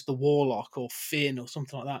Nemesis the Warlock or Finn or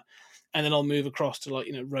something like that. And then I'll move across to like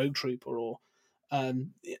Rogue Trooper or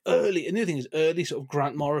early. And the other thing is early sort of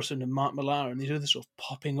Grant Morrison and Mark Millar and these other sort of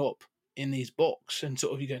popping up in these books, and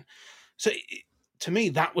sort of you going. So to me,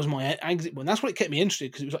 that was my exit one. That's what it kept me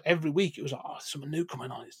interested, because it was like every week it was like, oh, there's something new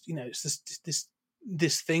coming on. It's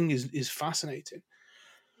this thing is fascinating.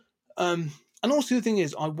 And also the thing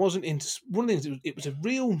is, I wasn't into one of the things. It was a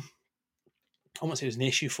real. I won't say it was an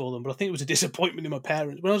issue for them, but I think it was a disappointment in my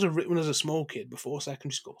parents. When I was a small kid before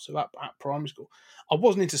secondary school, so at primary school, I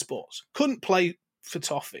wasn't into sports. Couldn't play for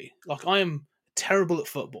toffee. Like, I am terrible at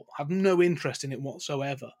football. Have no interest in it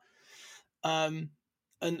whatsoever. And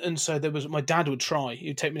so there was, my dad would try.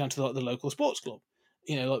 He'd take me down to the local sports club.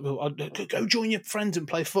 I'd go join your friends and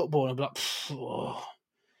play football. And I'd be like, oh,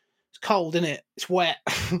 it's cold, isn't it? It's wet.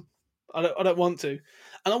 I don't want to.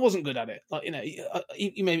 And I wasn't good at it. Like,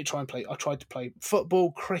 you made me try and play. I tried to play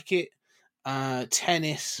football, cricket,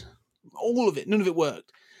 tennis, all of it. None of it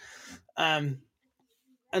worked. And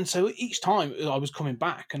so each time I was coming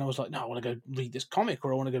back and I was like, no, I want to go read this comic,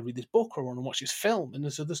 or I want to go read this book, or I want to watch this film and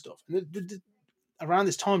this other stuff. And around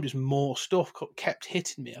this time, just more stuff kept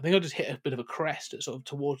hitting me. I think I just hit a bit of a crest at sort of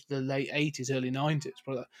towards the late 80s, early 90s.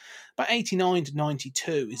 Probably about 89 to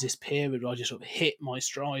 92 is this period where I just sort of hit my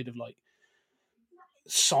stride of like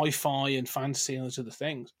sci-fi and fantasy and those other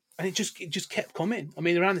things. And it just kept coming. I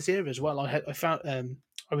mean, around this era as well, I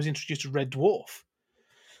was introduced to Red Dwarf,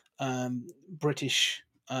 British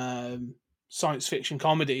science fiction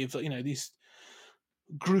comedy of these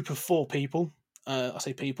group of 4 people. I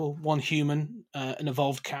say people, 1 human, an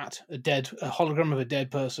evolved cat, a hologram of a dead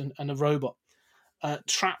person, and a robot,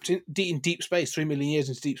 trapped in deep space, 3 million years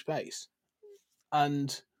into deep space.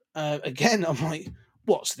 And again, I'm like,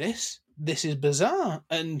 what's this? This is bizarre.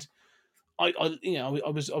 And I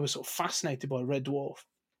was sort of fascinated by Red Dwarf,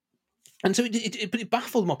 and so it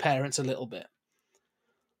baffled my parents a little bit,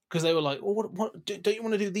 because they were like, well, what don't you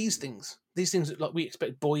want to do these things? These things that like we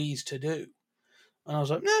expect boys to do. And I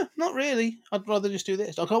was like, no, not really. I'd rather just do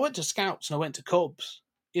this. Like, I went to Scouts and I went to Cubs,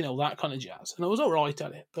 that kind of jazz. And I was all right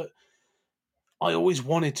at it. But I always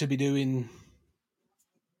wanted to be doing,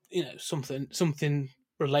 something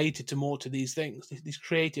related to more to these things, these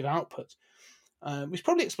creative outputs. which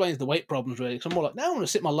probably explains the weight problems, really. Because I'm more like, now I want to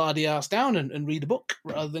sit my lardy ass down and read a book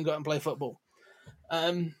rather than go out and play football.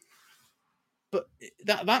 But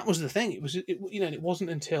that was the thing. It wasn't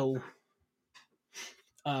until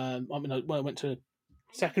when I went to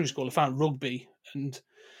secondary school, I found rugby, and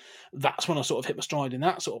that's when I sort of hit my stride in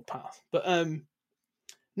that sort of path. But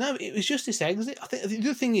no, it was just this exit. I think the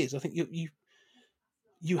other thing is, I think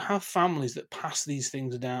you have families that pass these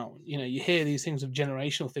things down. You hear these things of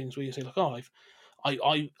generational things where you say, like, oh,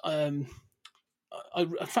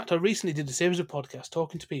 in fact, I recently did a series of podcasts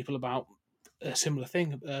talking to people about a similar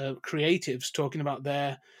thing, creatives talking about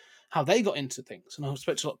how they got into things. And I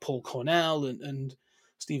spoke to like Paul Cornell and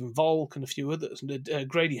Stephen Volk and a few others, and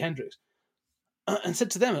Grady Hendrix, and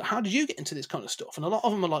said to them, how did you get into this kind of stuff? And a lot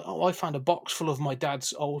of them are like, oh, I found a box full of my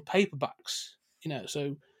dad's old paperbacks.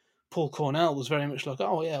 So Paul Cornell was very much like,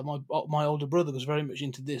 oh yeah, my older brother was very much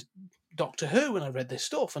into this Doctor Who, and I read this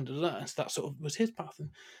stuff, and so that sort of was his path.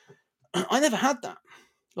 And I never had that.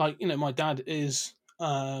 Like, my dad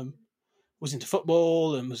was into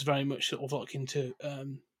football and was very much sort of like into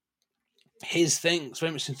his things,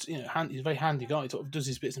 very much into, he's a very handy guy, sort of does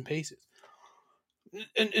his bits and pieces.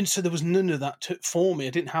 And so there was none of that for me. I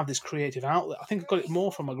didn't have this creative outlet. I think I got it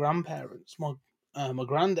more from my grandparents, my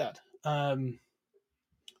granddad. My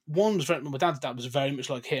dad's dad was very much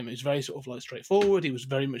like him. He was very sort of like straightforward. He was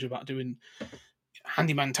very much about doing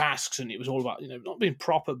handyman tasks, and it was all about, not being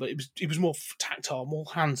proper, but he was more tactile, more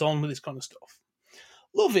hands-on with this kind of stuff.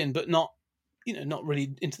 Loving, but not, not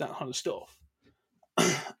really into that kind of stuff.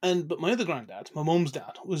 But my other granddad, my mum's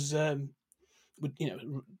dad, was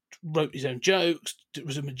wrote his own jokes,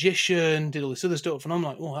 was a magician, did all this other stuff, and I'm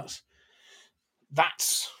like, oh,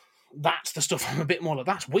 that's the stuff I'm a bit more like,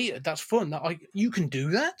 that's weird, that's fun, you can do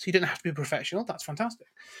that, you don't have to be a professional, that's fantastic.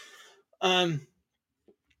 And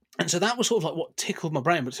so that was sort of like what tickled my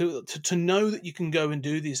brain. But to know that you can go and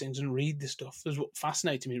do these things and read this stuff is what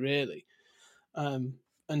fascinated me, really. And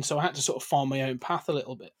so I had to sort of find my own path a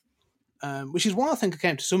little bit, which is why I think I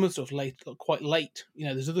came to some of the stuff late, like quite late.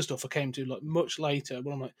 There's other stuff I came to like much later,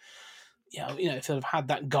 but I'm like, if I'd have had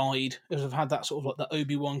that guide, if I'd have had that sort of like that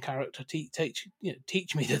Obi-Wan character teach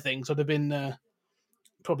me the things, I'd have been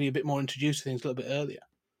probably a bit more introduced to things a little bit earlier.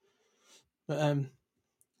 But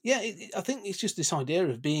I think it's just this idea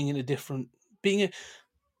of being in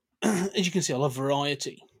as you can see, I love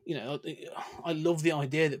variety. I love the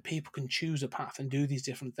idea that people can choose a path and do these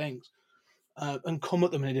different things and come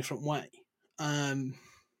at them in a different way. And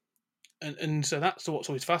so that's what's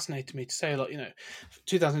always fascinated me, to say, like,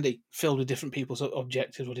 2000 AD filled with different people's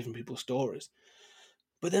objectives or different people's stories.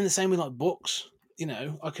 But then the same with like books.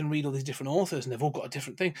 I can read all these different authors and they've all got a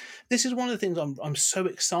different thing. This is one of the things I'm so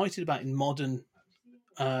excited about in modern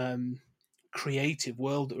creative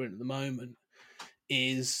world that we're in at the moment,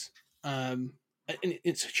 is and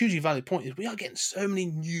it's a hugely valid point, is we are getting so many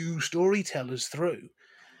new storytellers through.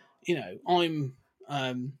 I'm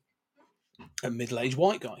a middle-aged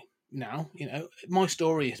white guy now. My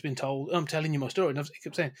story has been told. I'm telling you my story, and I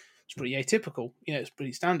kept saying it's pretty atypical. It's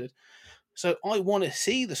pretty standard. So I want to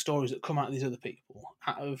see the stories that come out of these other people,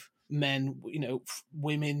 out of men,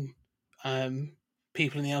 women,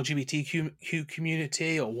 people in the LGBTQ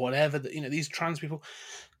community or whatever, that these trans people.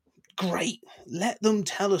 Great, let them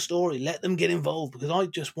tell a story, let them get involved, because I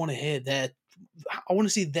just want to hear I want to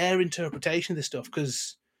see their interpretation of this stuff,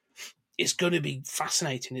 because it's going to be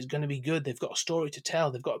fascinating, it's going to be good. They've got a story to tell,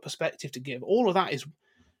 they've got a perspective to give. All of that is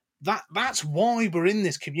that's why we're in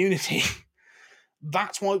this community.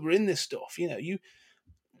 That's why we're in this stuff.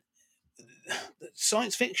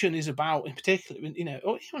 Science fiction is about, in particular,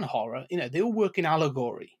 or even horror, they all work in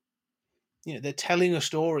allegory. They're telling a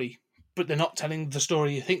story, but they're not telling the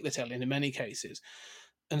story you think they're telling in many cases.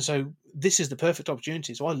 And so this is the perfect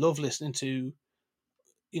opportunity. So I love listening to,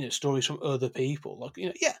 stories from other people. Like,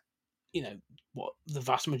 what the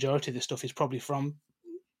vast majority of this stuff is probably from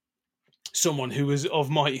someone who was of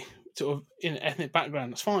my sort of ethnic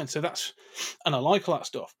background. That's fine. And I like all that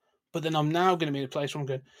stuff. But then I'm now going to be in a place where I'm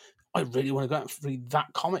going, I really want to go out and read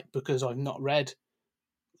that comic because I've not read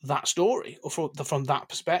that story or from that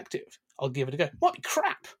perspective. I'll give it a go. Might be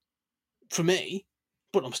crap for me,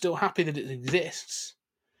 but I'm still happy that it exists.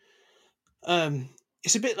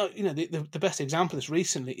 It's a bit like, the best example of this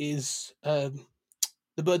recently is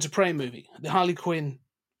the Birds of Prey movie, the Harley Quinn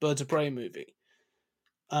Birds of Prey movie.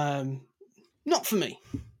 Not for me,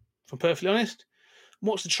 if I'm perfectly honest.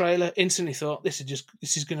 Watched the trailer, instantly thought this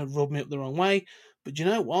is going to rub me up the wrong way. But you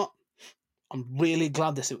know what? I'm really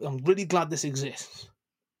glad this exists,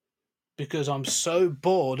 because I'm so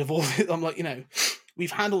bored of all this. I'm like,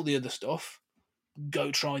 we've had all the other stuff.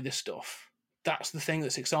 Go try this stuff. That's the thing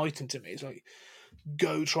that's exciting to me. It's like,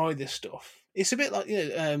 go try this stuff. It's a bit like,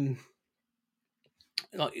 I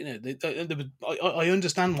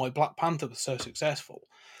understand why Black Panther was so successful,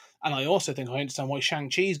 and I also think I understand why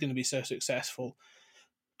Shang-Chi is going to be so successful,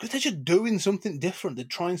 because they're just doing something different. They're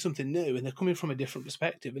trying something new, and they're coming from a different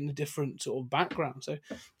perspective and a different sort of background. So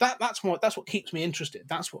that's what keeps me interested.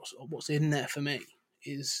 That's what's in there for me,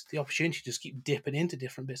 is the opportunity to just keep dipping into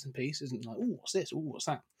different bits and pieces, and like, oh, what's this? Oh, what's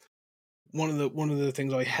that? One of the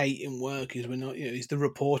things I hate in work is when is the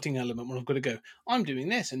reporting element, when I've got to go, I'm doing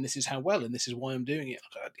this, and this is how well, and this is why I'm doing it.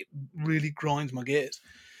 It really grinds my gears.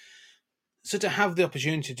 So to have the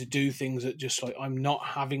opportunity to do things that just like, I'm not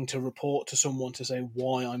having to report to someone to say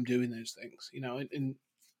why I'm doing those things, and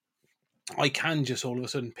I can just all of a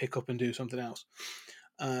sudden pick up and do something else.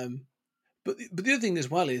 But the other thing as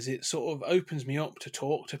well is it sort of opens me up to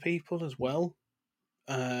talk to people as well.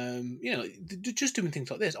 Just doing things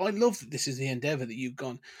like this. I love that this is the endeavour that you've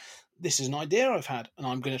gone, this is an idea I've had, and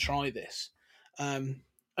I'm going to try this. And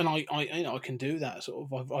I can do that.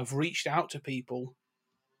 Sort of, I've reached out to people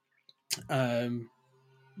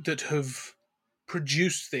that have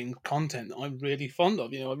produced content that I'm really fond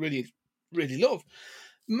of. I really, really love.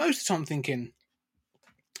 Most of the time, I'm thinking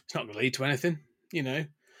it's not going to lead to anything,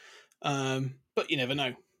 but you never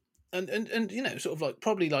know. And sort of like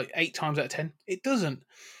probably like 8 times out of 10, it doesn't.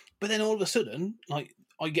 But then all of a sudden, like,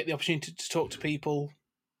 I get the opportunity to talk to people.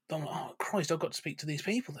 I'm like, oh Christ, I've got to speak to these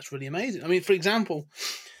people. That's really amazing. I mean, for example,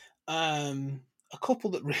 a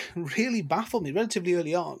couple that really baffled me relatively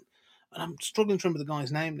early on, and I'm struggling to remember the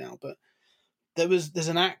guy's name now, but there's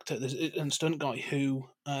an actor, and stunt guy who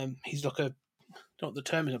he's like a, I don't know what the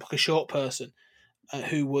term is, like a short person,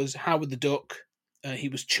 who was Howard the Duck. He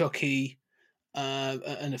was Chucky,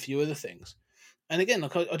 and a few other things. And again,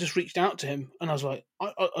 like, I just reached out to him, and I was like,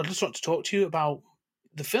 I'd just like to talk to you about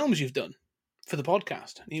the films you've done for the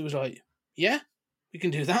podcast. And he was like, yeah, we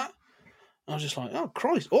can do that. And I was just like, oh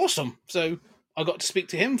Christ, awesome. So I got to speak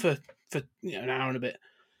to him for an hour and a bit.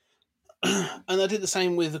 And I did the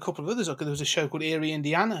same with a couple of others. Like, there was a show called Erie,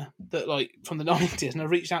 Indiana, that like from the 90s, and I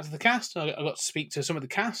reached out to the cast. I got to speak to some of the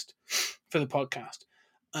cast for the podcast.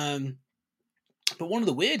 But one of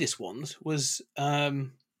the weirdest ones was, I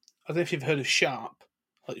don't know if you've heard of Sharp.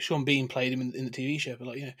 Like, Sean Bean played him in the TV show, but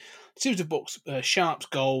like, series of books, Sharp's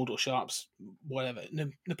Gold or Sharp's whatever,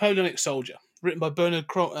 Napoleonic Soldier, written by Bernard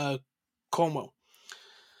Cornwell.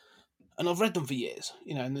 And I've read them for years,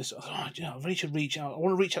 and this, I really should reach out. I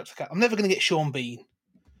want to reach out to the cast. I'm never going to get Sean Bean,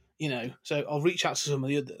 so I'll reach out to some of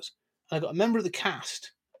the others. And I got a member of the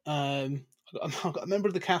cast. I got a member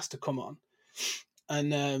of the cast to come on,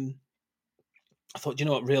 and I thought, you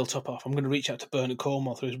know what, real top off, I'm going to reach out to Bernard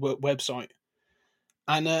Cornwell through his website.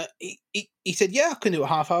 And he said, yeah, I can do a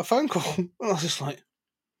half-hour phone call. And I was just like,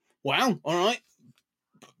 wow, all right.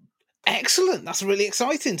 Excellent. That's really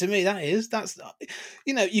exciting to me. That's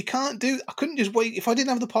you can't do, I couldn't just wait. If I didn't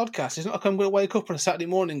have the podcast, it's not like I'm going to wake up on a Saturday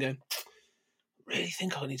morning and go, really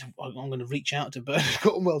think I'm going to reach out to Bernard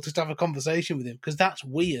Cornwell just to have a conversation with him, because that's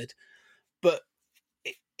weird. But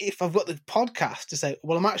if I've got the podcast to say,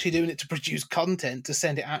 well, I'm actually doing it to produce content to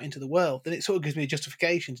send it out into the world, then it sort of gives me a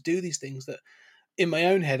justification to do these things that in my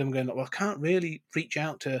own head I'm going, well, I can't really reach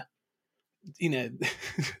out to, I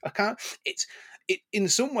can't. In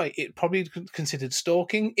some way, it probably considered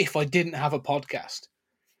stalking if I didn't have a podcast.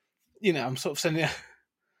 I'm sort of sending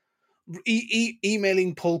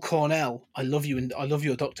emailing Paul Cornell, I love you, and I love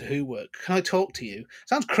your Doctor Who work. Can I talk to you?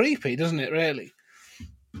 Sounds creepy, doesn't it, really?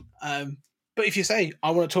 But if you say,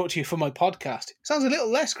 I want to talk to you for my podcast, it sounds a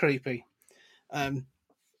little less creepy. And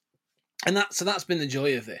that's been the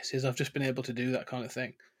joy of this, is I've just been able to do that kind of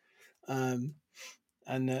thing.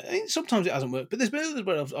 Sometimes it hasn't worked, but there's been others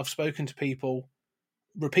where I've spoken to people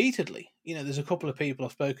repeatedly. There's a couple of people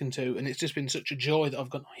I've spoken to, and it's just been such a joy that I've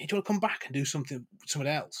gone, hey, do you want to come back and do something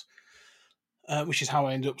else? Which is how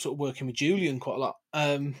I ended up sort of working with Julian quite a lot.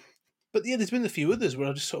 But yeah, there's been a few others where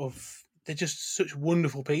I just sort of, they're just such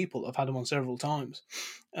wonderful people. I've had them on several times,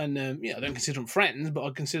 and I don't consider them friends, but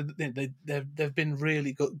I consider that they've been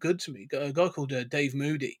really good to me. A guy called Dave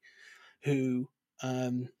Moody, who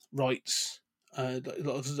writes a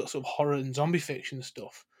lot of sort of horror and zombie fiction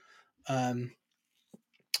stuff.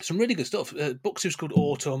 Some really good stuff. Book series called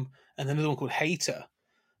Autumn, and then another one called Hater,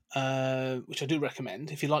 which I do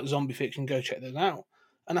recommend. If you like zombie fiction, go check those out.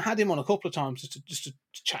 And I had him on a couple of times just to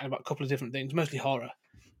chat about a couple of different things, mostly horror.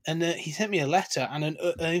 And he sent me a letter and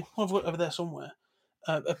I've got over there somewhere,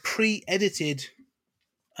 a pre-edited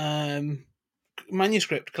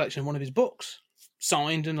manuscript collection of one of his books,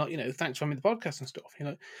 signed, and thanks for having the podcast and stuff.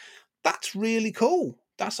 That's really cool.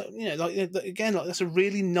 That's again, that's a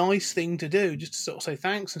really nice thing to do, just to sort of say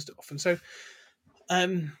thanks and stuff. And so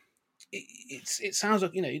it sounds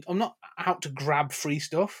like, I'm not out to grab free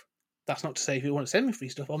stuff. That's not to say if you want to send me free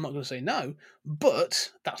stuff, I'm not going to say no,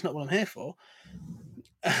 but that's not what I'm here for.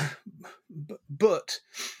 but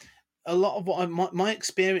a lot of what my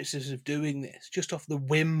experiences of doing this, just off the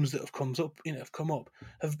whims that have come up,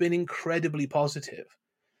 have been incredibly positive.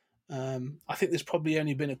 I think there's probably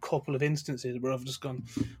only been a couple of instances where I've just gone,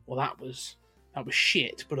 well, that was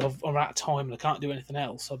shit, but I'm out of time and I can't do anything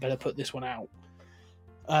else, so I better put this one out.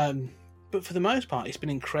 But for the most part, it's been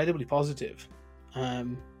incredibly positive,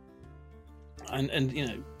 and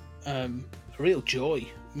a real joy.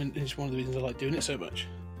 I mean, it's one of the reasons I like doing it so much.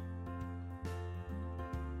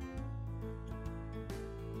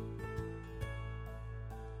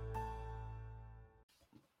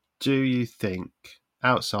 Do you think,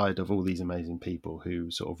 outside of all these amazing people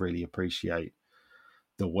who sort of really appreciate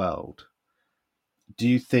the world, do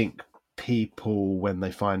you think people, when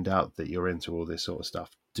they find out that you're into all this sort of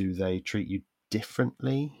stuff, do they treat you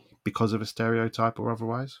differently because of a stereotype or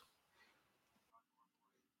otherwise?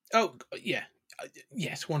 Oh, yeah.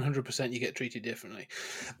 Yes, 100% you get treated differently.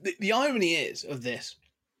 The irony of this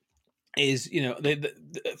is,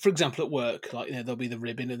 for example, at work, like, there'll be the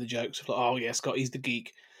ribbon and the jokes of like, oh yeah, Scott, he's the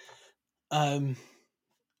geek.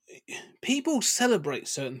 People celebrate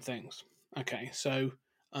certain things. Okay, so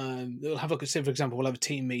they'll have, like, say, for example, we'll have a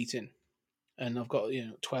team meeting, and I've got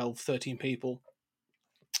 12, 13 people,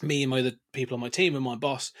 me and my other people on my team and my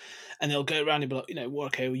boss, and they'll go around and be like,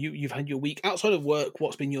 okay, well, you've had your week outside of work.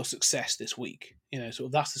 What's been your success this week? Sort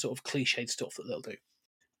of, that's the sort of cliched stuff that they'll do.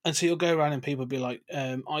 And so you'll go around and people will be like,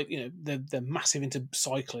 they're massive into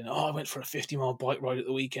cycling. Oh, I went for a 50-mile bike ride at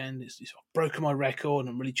the weekend. It's broken my record, and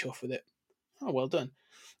I'm really chuffed with it. Oh, well done.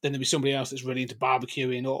 Then there'll be somebody else that's really into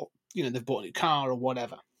barbecuing, or they've bought a new car or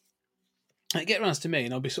whatever. And it gets around to me,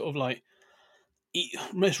 and I'll be sort of like,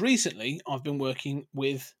 most recently, I've been working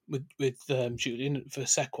with Julian for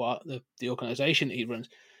Sequat, the organisation that he runs,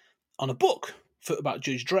 on a book about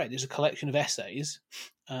Judge Dredd. It's a collection of essays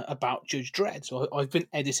about Judge Dredd. So I've been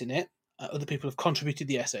editing it. Other people have contributed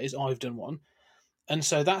the essays. I've done one. And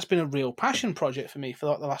so that's been a real passion project for me for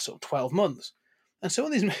like the last sort of 12 months. And so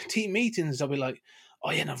on these team meetings, I'll be like,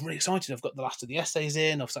 oh yeah, and I'm really excited. I've got the last of the essays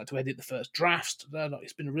in. I've started to edit the first drafts.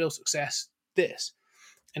 It's been a real success, this.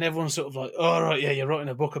 And everyone's sort of like, oh, right, yeah, you're writing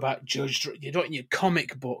a book about Judge Dredd. You're writing your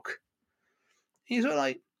comic book. And he's sort of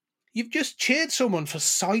like, you've just cheered someone for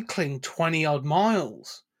cycling 20-odd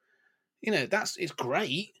miles. It's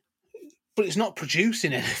great, but it's not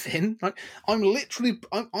producing anything. Like,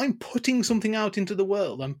 I'm putting something out into the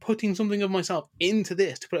world. I'm putting something of myself into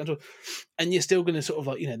this to put it into, and you're still going to sort of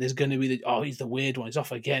like, there's going to be he's the weird one. He's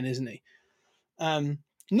off again, isn't he? None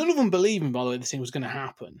of them believe me, by the way, this thing was going to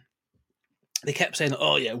happen. They kept saying,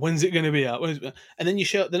 oh yeah, when's it going to be out? And then I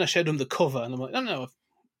showed them the cover, and I'm like, no,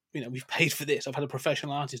 we've paid for this. I've had a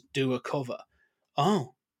professional artist do a cover.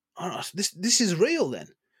 Oh, this is real then.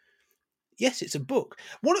 Yes, it's a book.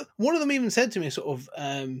 One of them even said to me, sort of,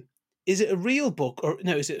 is it a real book, or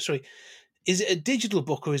no? Is it a digital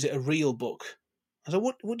book, or is it a real book? I was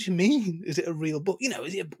like, what do you mean? Is it a real book?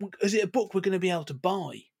 Is it a book we're going to be able to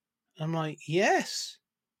buy? And I'm like, yes.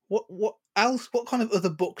 What else? What kind of other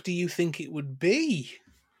book do you think it would be?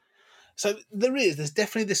 So there's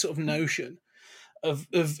definitely this sort of notion of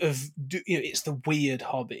it's the weird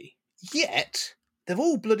hobby. Yet they've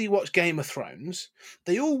all bloody watched Game of Thrones.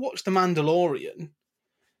 They all watched The Mandalorian.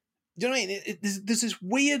 Do you know what I mean? There's this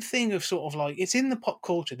weird thing of sort of like, it's in the pop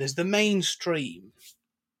culture. There's the mainstream,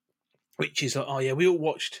 which is like, oh yeah, we all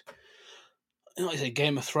watched, like I say,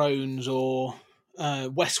 Game of Thrones or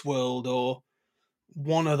Westworld or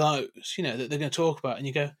one of those, that they're going to talk about, and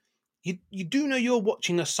you go, you do know you're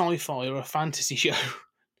watching a sci-fi or a fantasy show.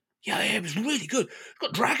 Yeah, it was really good. It's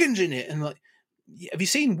got dragons in it. And like, have you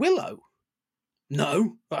seen Willow?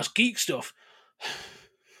 No, that's geek stuff.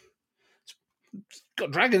 It's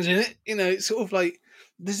got dragons in it. It's sort of like,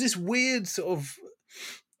 there's this weird sort of,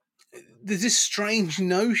 there's this strange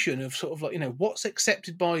notion of sort of like, what's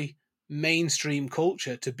accepted by mainstream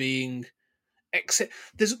culture to being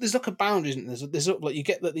there's like a boundary, isn't there? There's like, you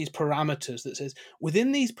get these parameters that says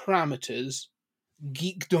within these parameters,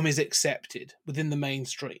 geekdom is accepted within the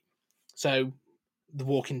mainstream. So, The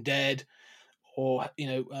Walking Dead, or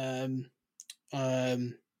Game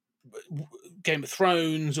of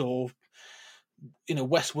Thrones, or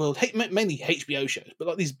Westworld, mainly HBO shows, but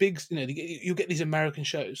like these big, you get these American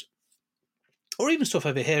shows, or even stuff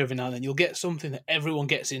over here every now and then. You'll get something that everyone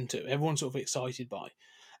gets into, everyone's sort of excited by.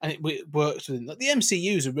 And it works within. Like the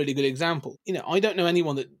MCU is a really good example. I don't know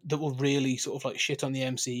anyone that will really sort of like shit on the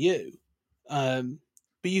MCU.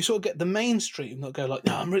 But you sort of get the mainstream that go like,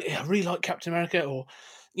 no, I really like Captain America, or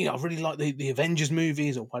I really like the Avengers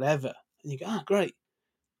movies or whatever. And you go, great.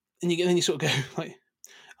 And then you sort of go like,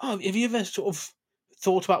 oh, have you ever sort of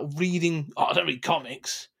thought about reading? Oh, I don't read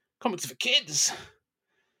comics. Comics are for kids.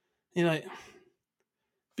 But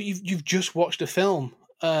you've just watched a film.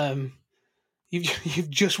 You've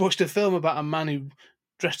just watched a film about a man who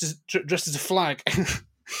dressed as a flag,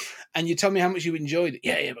 and you tell me how much you enjoyed it.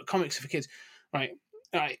 Yeah, but comics are for kids, right?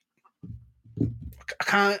 All right.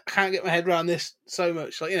 I can't get my head around this so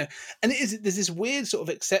much, and there's this weird sort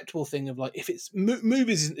of acceptable thing of like, if it's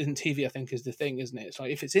movies and TV, I think is the thing, isn't it? It's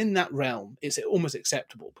like, if it's in that realm, it's almost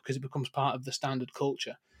acceptable because it becomes part of the standard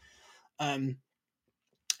culture.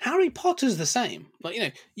 Harry Potter's the same.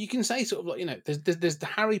 You can say sort of like, there's the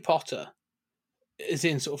Harry Potter is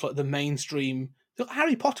in sort of like the mainstream. The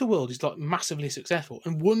Harry Potter world is like massively successful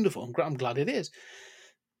and wonderful. I'm glad it is.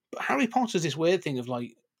 But Harry Potter's this weird thing of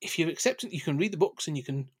like, if you accept it, you can read the books and you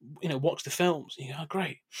can, watch the films. And you go,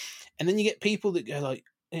 great. And then you get people that go like,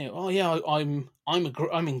 oh yeah, I'm in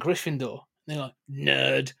Gryffindor. And they're like,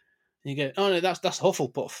 nerd. And you go, oh no, that's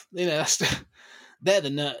Hufflepuff. That's they're the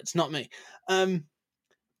nerds, not me.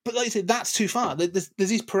 But like I said, that's too far. There's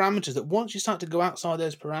these parameters that once you start to go outside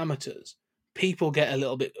those parameters, people get a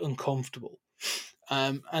little bit uncomfortable.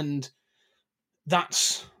 And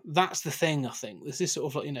that's the thing, I think. There's this sort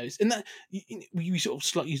of like, and that you sort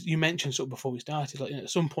of like you mentioned sort of before we started, like, at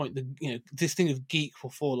some point this thing of geek will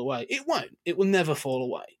fall away. It won't. It will never fall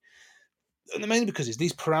away. And mainly because it's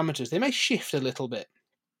these parameters, they may shift a little bit,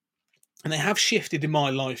 and they have shifted in my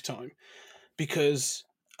lifetime because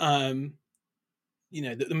these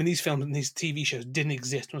films and these TV shows didn't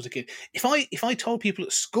exist when I was a kid. If I told people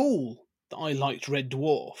at school that I liked Red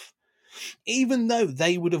Dwarf, even though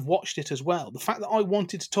they would have watched it as well, the fact that I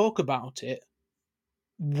wanted to talk about it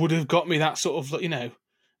would have got me that sort of,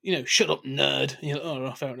 shut up, nerd.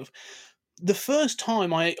 Oh, fair enough. The first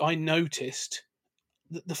time I noticed,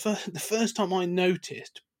 the first time I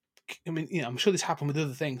noticed, I mean, I'm sure this happened with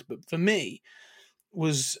other things, but for me,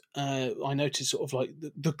 was I noticed sort of like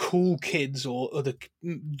the cool kids or other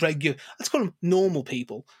regular, let's call them normal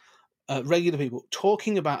people, regular people,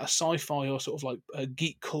 talking about a sci-fi or sort of like a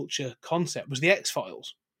geek culture concept was the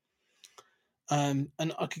X-Files. And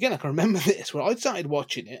I can remember this, where I started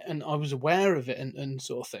watching it and I was aware of it and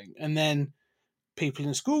sort of thing. And then people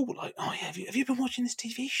in school were like, oh yeah, have you been watching this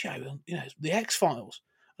TV show? The X-Files.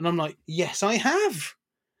 And I'm like, yes, I have.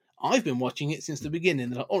 I've been watching it since the beginning.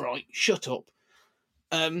 They're like, all right, shut up.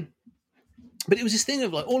 But it was this thing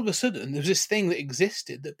of like, all of a sudden, there was this thing that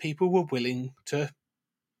existed that people were willing to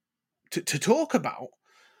talk about.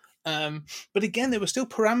 But again, there were still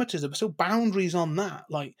parameters, there were still boundaries on that.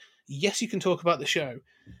 Like, yes, you can talk about the show.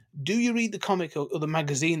 Do you read the comic or the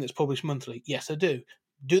magazine that's published monthly? Yes, I do.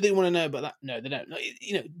 Do they want to know about that? No, they don't.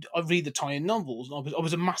 I read the tie-in novels. And I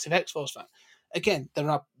was a massive X-Files fan. Again, there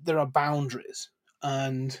are boundaries.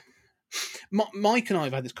 And Mike and I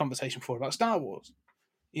have had this conversation before about Star Wars.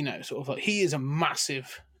 Sort of like, he is a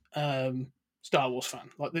massive Star Wars fan.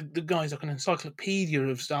 Like, the guy's like an encyclopedia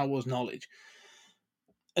of Star Wars knowledge.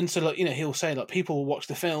 And so, like, he'll say, like, people will watch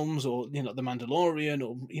the films or, The Mandalorian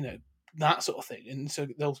or, that sort of thing. And so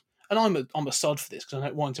and I'm a sod for this because I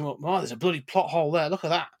don't wind him up. Oh, there's a bloody plot hole there. Look at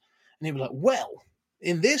that. And he'll be like, well,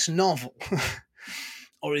 in this novel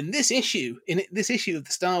or in this issue of the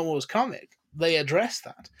Star Wars comic, they address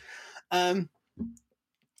that.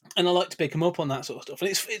 And I like to pick him up on that sort of stuff. And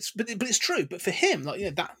but it's true. But for him, like,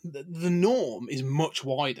 that the norm is much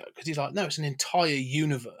wider because he's like, no, it's an entire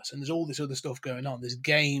universe and there's all this other stuff going on. There's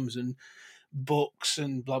games and books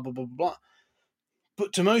and blah, blah, blah, blah.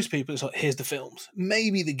 But to most people, it's like, here's the films,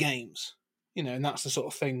 maybe the games, and that's the sort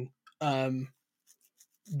of thing that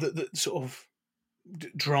sort of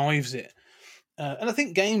drives it. And I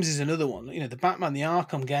think games is another one. The Batman, the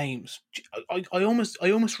Arkham games, I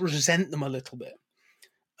almost resent them a little bit.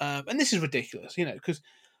 And this is ridiculous,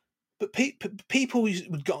 but people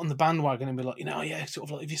would get on the bandwagon and be like, oh yeah, sort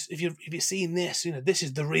of like, if you've seen this, this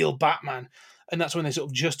is the real Batman, and that's when they sort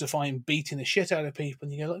of justify him beating the shit out of people,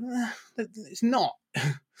 and you go like, nah, it's not.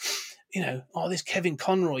 Oh, this Kevin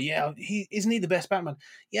Conroy, yeah, isn't he the best Batman?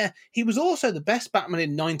 Yeah, he was also the best Batman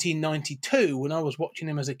in 1992 when I was watching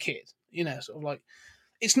him as a kid. Sort of like,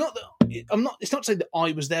 it's not that it's not to say that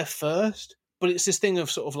I was there first, but it's this thing of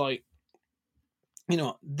sort of like,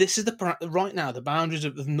 this is right now, the boundaries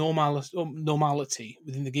of normality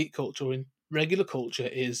within the geek culture in regular culture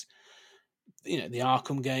is, the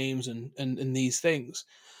Arkham games and these things,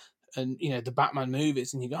 and the Batman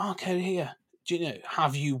movies, and you go, okay, here,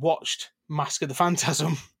 have you watched Mask of the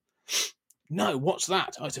Phantasm? no, what's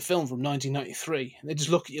that? Oh, it's a film from 1993. And they just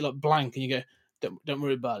look at you like blank, and you go, don't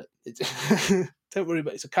worry about it. Don't worry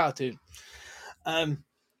about it. It's a cartoon. And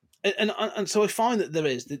so I find that there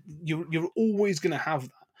is that you're always going to have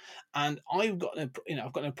that, and I've got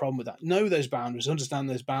no problem with that. Know those boundaries, understand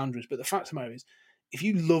those boundaries. But the fact of the matter is, if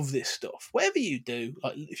you love this stuff, whatever you do,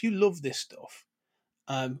 like if you love this stuff,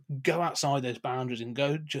 go outside those boundaries and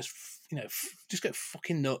go just just go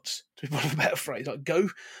fucking nuts. To be a better phrase, like go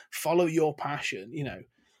follow your passion.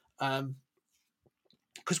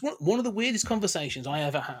 Because one of the weirdest conversations I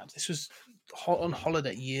ever had. This was on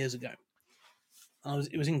holiday years ago.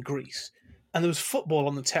 It was in Greece, and there was football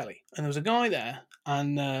on the telly, and there was a guy there,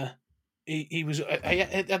 and he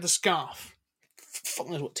had the scarf. Fuck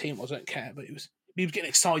knows what team it was, I don't care, but he was getting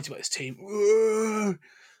excited about his team. Whoa!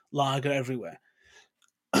 Lager everywhere.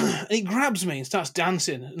 And he grabs me and starts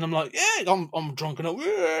dancing, and I'm like, yeah, I'm drunk enough.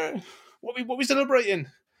 What we celebrating?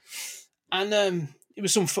 And it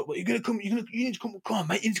was some football. You need to come on,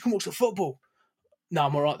 mate. You need to come watch the football. No,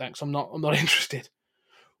 I'm all right, thanks. I'm not interested.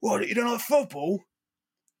 What? You don't like football?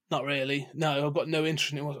 Not really. No, I've got no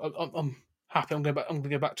interest in it. I'm happy. I'm going to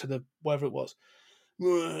go back to the wherever it was.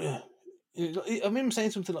 I remember him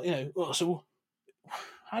saying something like, so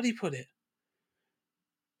how do you put it?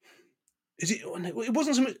 Is it? It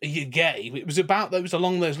wasn't so much you're gay. It was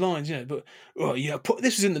along those lines, But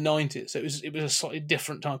this was in the 90s, so it was a slightly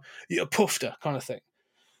different time. You're a pufter kind of thing.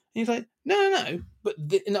 And he's like, no. But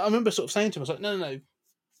I remember sort of saying to him, I was like, no.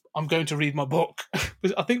 I'm going to read my book.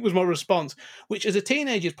 I think was my response, which as a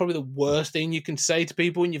teenager is probably the worst thing you can say to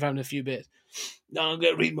people when you've had a few beers. No, I'm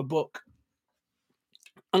going to read my book.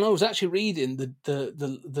 And I was actually reading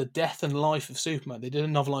the Death and Life of Superman. They did a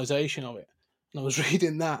novelization of it, and I was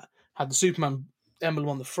reading that. Had the Superman emblem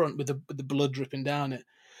on the front with the blood dripping down it.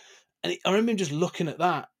 And I remember him just looking at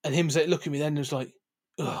that, and him looking at me then and was like,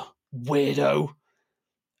 ugh, weirdo.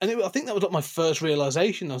 And I think that was like my first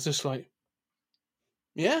realization. I was just like,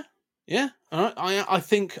 yeah. All right. I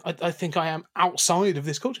think I am outside of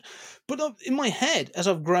this culture, but in my head, as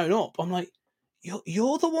I've grown up, I'm like,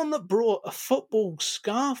 you're the one that brought a football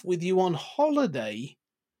scarf with you on holiday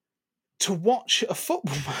to watch a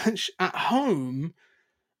football match at home.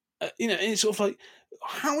 And it's sort of like,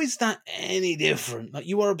 how is that any different? Like,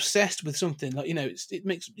 you are obsessed with something. Like, there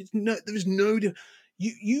is no.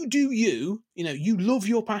 You do you. You love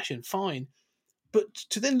your passion, fine. But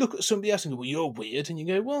to then look at somebody else and go, well, you're weird, and you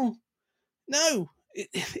go, well, no,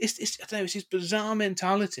 it's I don't know, it's this bizarre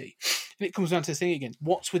mentality, and it comes down to the thing again: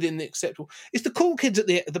 what's within the acceptable? It's the cool kids at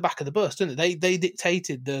the back of the bus, don't it? They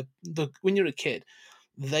dictated the when you're a kid,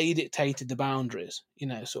 they dictated the boundaries.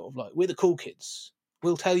 Sort of like, we're the cool kids.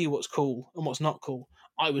 We'll tell you what's cool and what's not cool.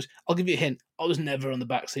 I'll give you a hint. I was never on the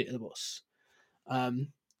back seat of the bus.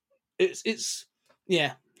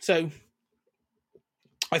 Yeah. So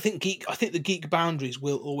I think the geek boundaries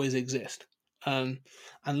will always exist. And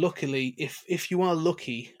luckily, if you are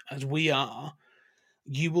lucky, as we are,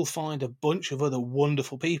 you will find a bunch of other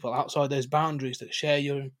wonderful people outside those boundaries that share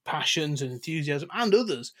your passions and enthusiasm and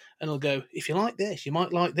others. And they'll go, if you like this, you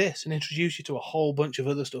might like this, and introduce you to a whole bunch of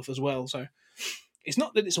other stuff as well. So it's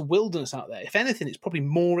not that it's a wilderness out there. If anything, it's probably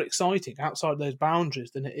more exciting outside those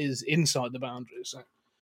boundaries than it is inside the boundaries. So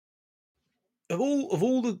of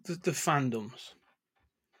all the fandoms,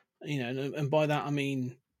 and by that I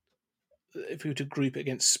mean, if we were to group it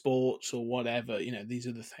against sports or whatever, these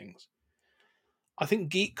are the things. I think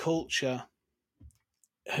geek culture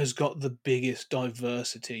has got the biggest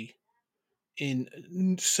diversity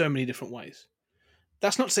in so many different ways.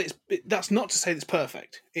 That's not to say it's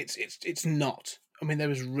perfect. It's not. I mean,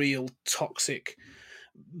 there is real toxic,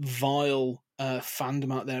 vile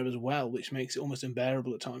fandom out there as well, which makes it almost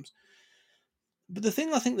unbearable at times. But the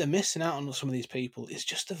thing I think they're missing out on some of these people is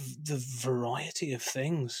just the variety of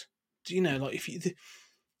things. Like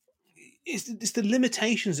it's the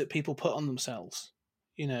limitations that people put on themselves.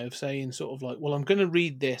 Of saying sort of like, well, I'm going to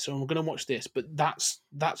read this or I'm going to watch this, but that's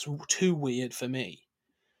too weird for me.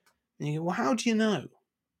 And you go, well, how do you know?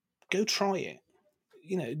 Go try it.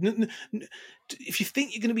 If you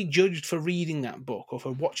think you're going to be judged for reading that book or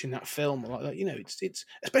for watching that film or like that, it's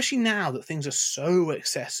especially now that things are so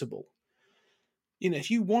accessible.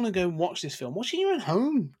 If you want to go and watch this film, watch it in your own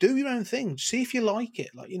home, do your own thing, see if you like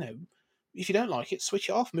it. Like, if you don't like it, switch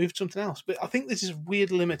it off, move to something else. But I think this is a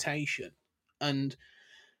weird limitation. And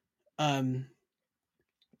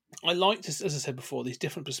I like to, as I said before, these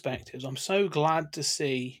different perspectives. I'm so glad to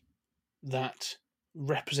see that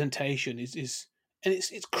representation is and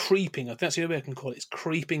it's creeping. I think that's the only way I can call it. It's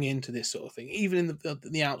creeping into this sort of thing, even in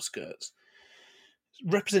the outskirts.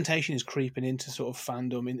 Representation is creeping into sort of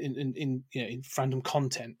fandom in fandom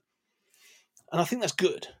content, And I think that's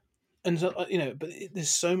good. And so, but there's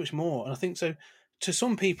so much more. And I think so. To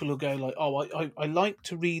some people who go like, "Oh, I like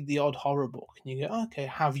to read the odd horror book," and you go, "Okay,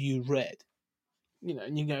 have you read?"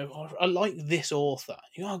 And you go, oh, "I like this author."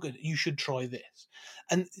 You go, "Oh, good, you should try this."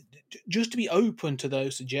 And just to be open to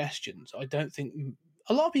those suggestions, I don't think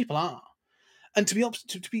a lot of people are. And to be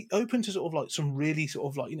open to sort of like some really sort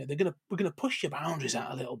of like, we're gonna push your boundaries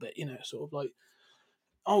out a little bit, sort of like,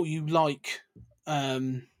 oh, you like,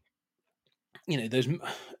 those.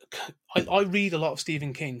 I read a lot of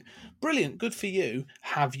Stephen King. Brilliant, good for you.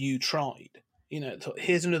 Have you tried?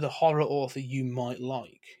 Here's another horror author you might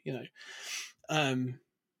like. I'm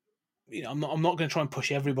not going to try and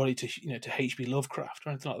push everybody to to H.P. Lovecraft or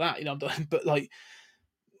anything like that. But like,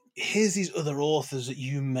 here's these other authors that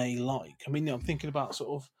you may like. I mean, I'm thinking about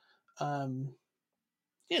sort of,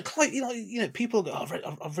 Clive. People go, I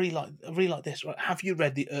really like this. Right? Have you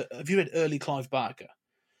read early Clive Barker?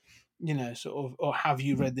 Sort of, or have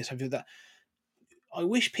you read this? Have you read that? I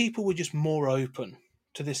wish people were just more open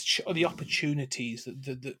to this, the opportunities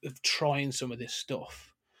that of trying some of this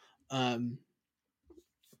stuff. And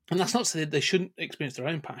that's not to say that they shouldn't experience their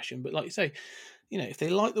own passion, but like you say, if they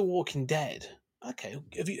like The Walking Dead, okay,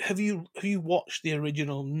 have you watched the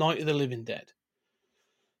original Night of the Living Dead?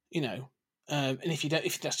 And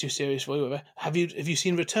if that's too serious for you, whatever, have you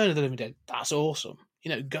seen Return of the Living Dead? That's awesome.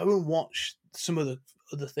 Go and watch some of the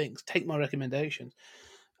other things. Take my recommendations.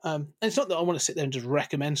 And it's not that I want to sit there and just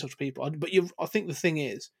recommend stuff to people, but I think the thing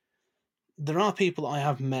is, there are people that I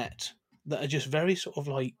have met that are just very sort of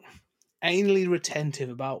like anally retentive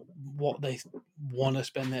about what they want to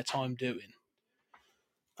spend their time doing.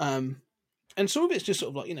 And some of it's just sort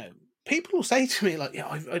of like, people will say to me like, "Yeah,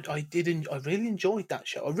 I really enjoyed that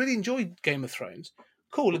show. I really enjoyed Game of Thrones.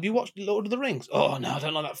 Cool. Have you watched Lord of the Rings? Oh no, I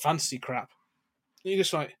don't like that fantasy crap." And you're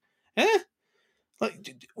just like, eh?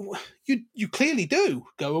 Like, you clearly do.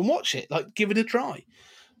 Go and watch it. Like, give it a try.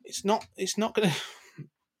 It's not gonna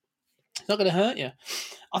hurt you.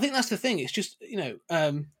 I think that's the thing. It's just it's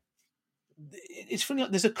funny.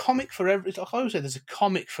 Like, there's a comic for every. Like I always say, there's a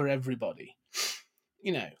comic for everybody.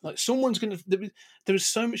 Like someone's gonna. There is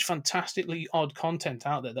so much fantastically odd content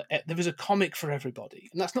out there that there is a comic for everybody,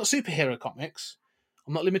 and that's not superhero comics.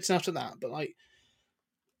 I'm not limiting after that, but like,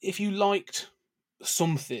 if you liked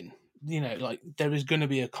something. Like there is going to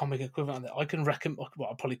be a comic equivalent that I can recommend. Well,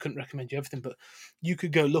 I probably couldn't recommend you everything, but you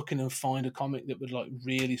could go looking and find a comic that would like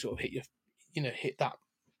really sort of hit you, hit that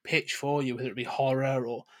pitch for you, whether it be horror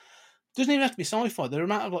or doesn't even have to be sci-fi. There are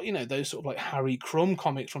amount of like those sort of like Harry Crumb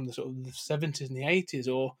comics from the sort of the 70s and the 80s,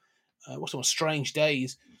 or what's called Strange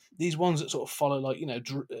Days. These ones that sort of follow like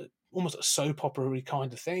almost like soap opera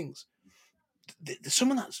kind of things. Some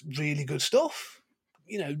of that's really good stuff.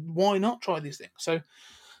 Why not try these things? So.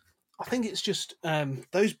 I think it's just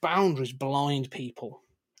those boundaries blind people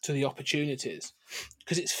to the opportunities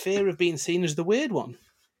because it's fear of being seen as the weird one.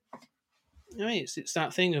 It's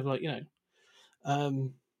that thing of like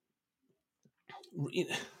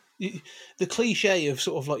the cliche of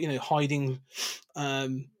sort of like hiding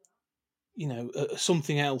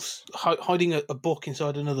something else, hiding a book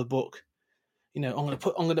inside another book. I'm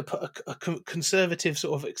going to put a conservative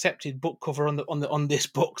sort of accepted book cover on this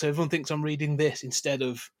book, so everyone thinks I'm reading this instead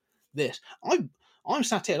of this. I'm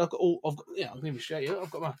sat here. Let me show you. I've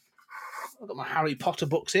got my Harry Potter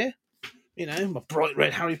books here. My bright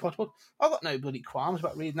red Harry Potter book. I've got no bloody qualms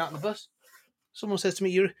about reading that on the bus. Someone says to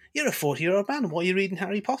me, "You're a 40-year-old man. Why are you reading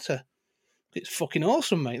Harry Potter?" It's fucking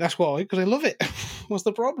awesome, mate. That's why, because I love it. What's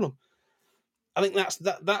the problem? I think that's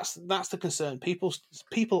the concern.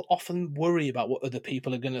 People often worry about what other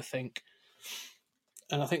people are going to think,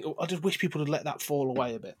 and I think I just wish people would let that fall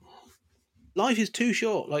away a bit. Life is too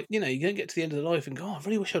short. Like, you don't get to the end of the life and go, "Oh, I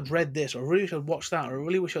really wish I'd read this, or I really wish I'd watched that, or I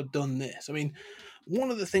really wish I'd done this." I mean,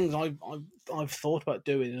 one of the things I've thought about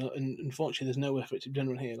doing, and unfortunately there's no effort to be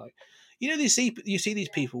done here. Like, you see these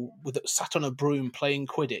people sat on a broom playing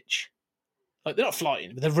Quidditch. Like, they're not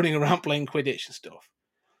flying, but they're running around playing Quidditch and stuff.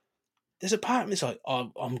 There's a part of me that's like,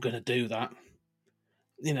 oh, I'm going to do that.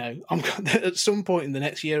 I'm at some point in the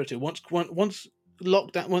next year or two, once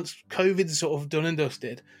lockdown, once COVID's sort of done and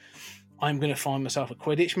dusted, I'm going to find myself a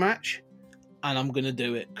Quidditch match, and I'm going to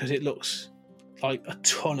do it because it looks like a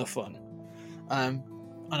ton of fun. And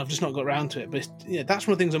I've just not got around to it. But that's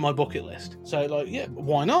one of the things on my bucket list. So, like, yeah,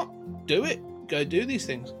 why not? Do it. Go do these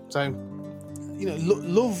things. So,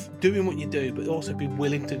 love doing what you do, but also be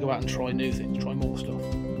willing to go out and try new things, try more stuff.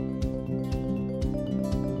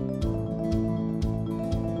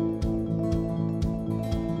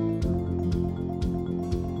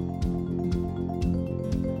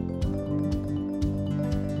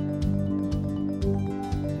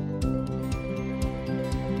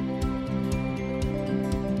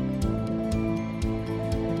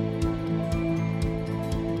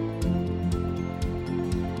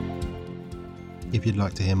 If you'd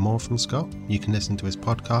like to hear more from Scott, you can listen to his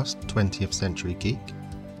podcast, 20th Century Geek,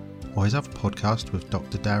 or his other podcast with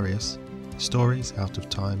Dr. Darius, Stories Out of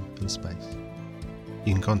Time and Space.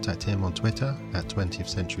 You can contact him on Twitter at 20th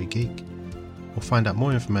Century Geek, or find out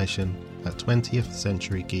more information at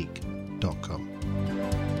 20thcenturygeek.com.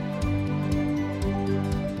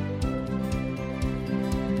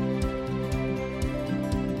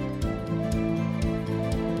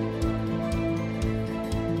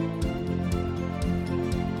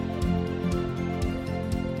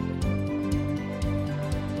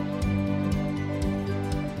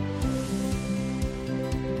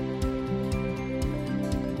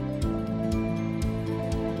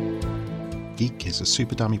 Geek is a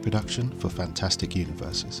Super Dummy production for Fantastic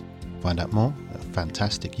Universes. Find out more at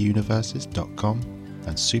fantasticuniverses.com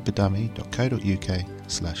and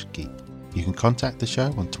superdummy.co.uk/geek. You can contact the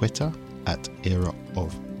show on Twitter at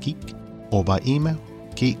EraOfGeek or by email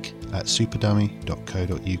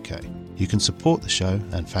geek@superdummy.co.uk. You can support the show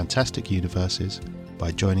and Fantastic Universes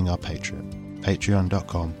by joining our Patreon,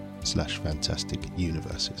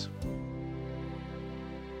 patreon.com/fantasticuniverses.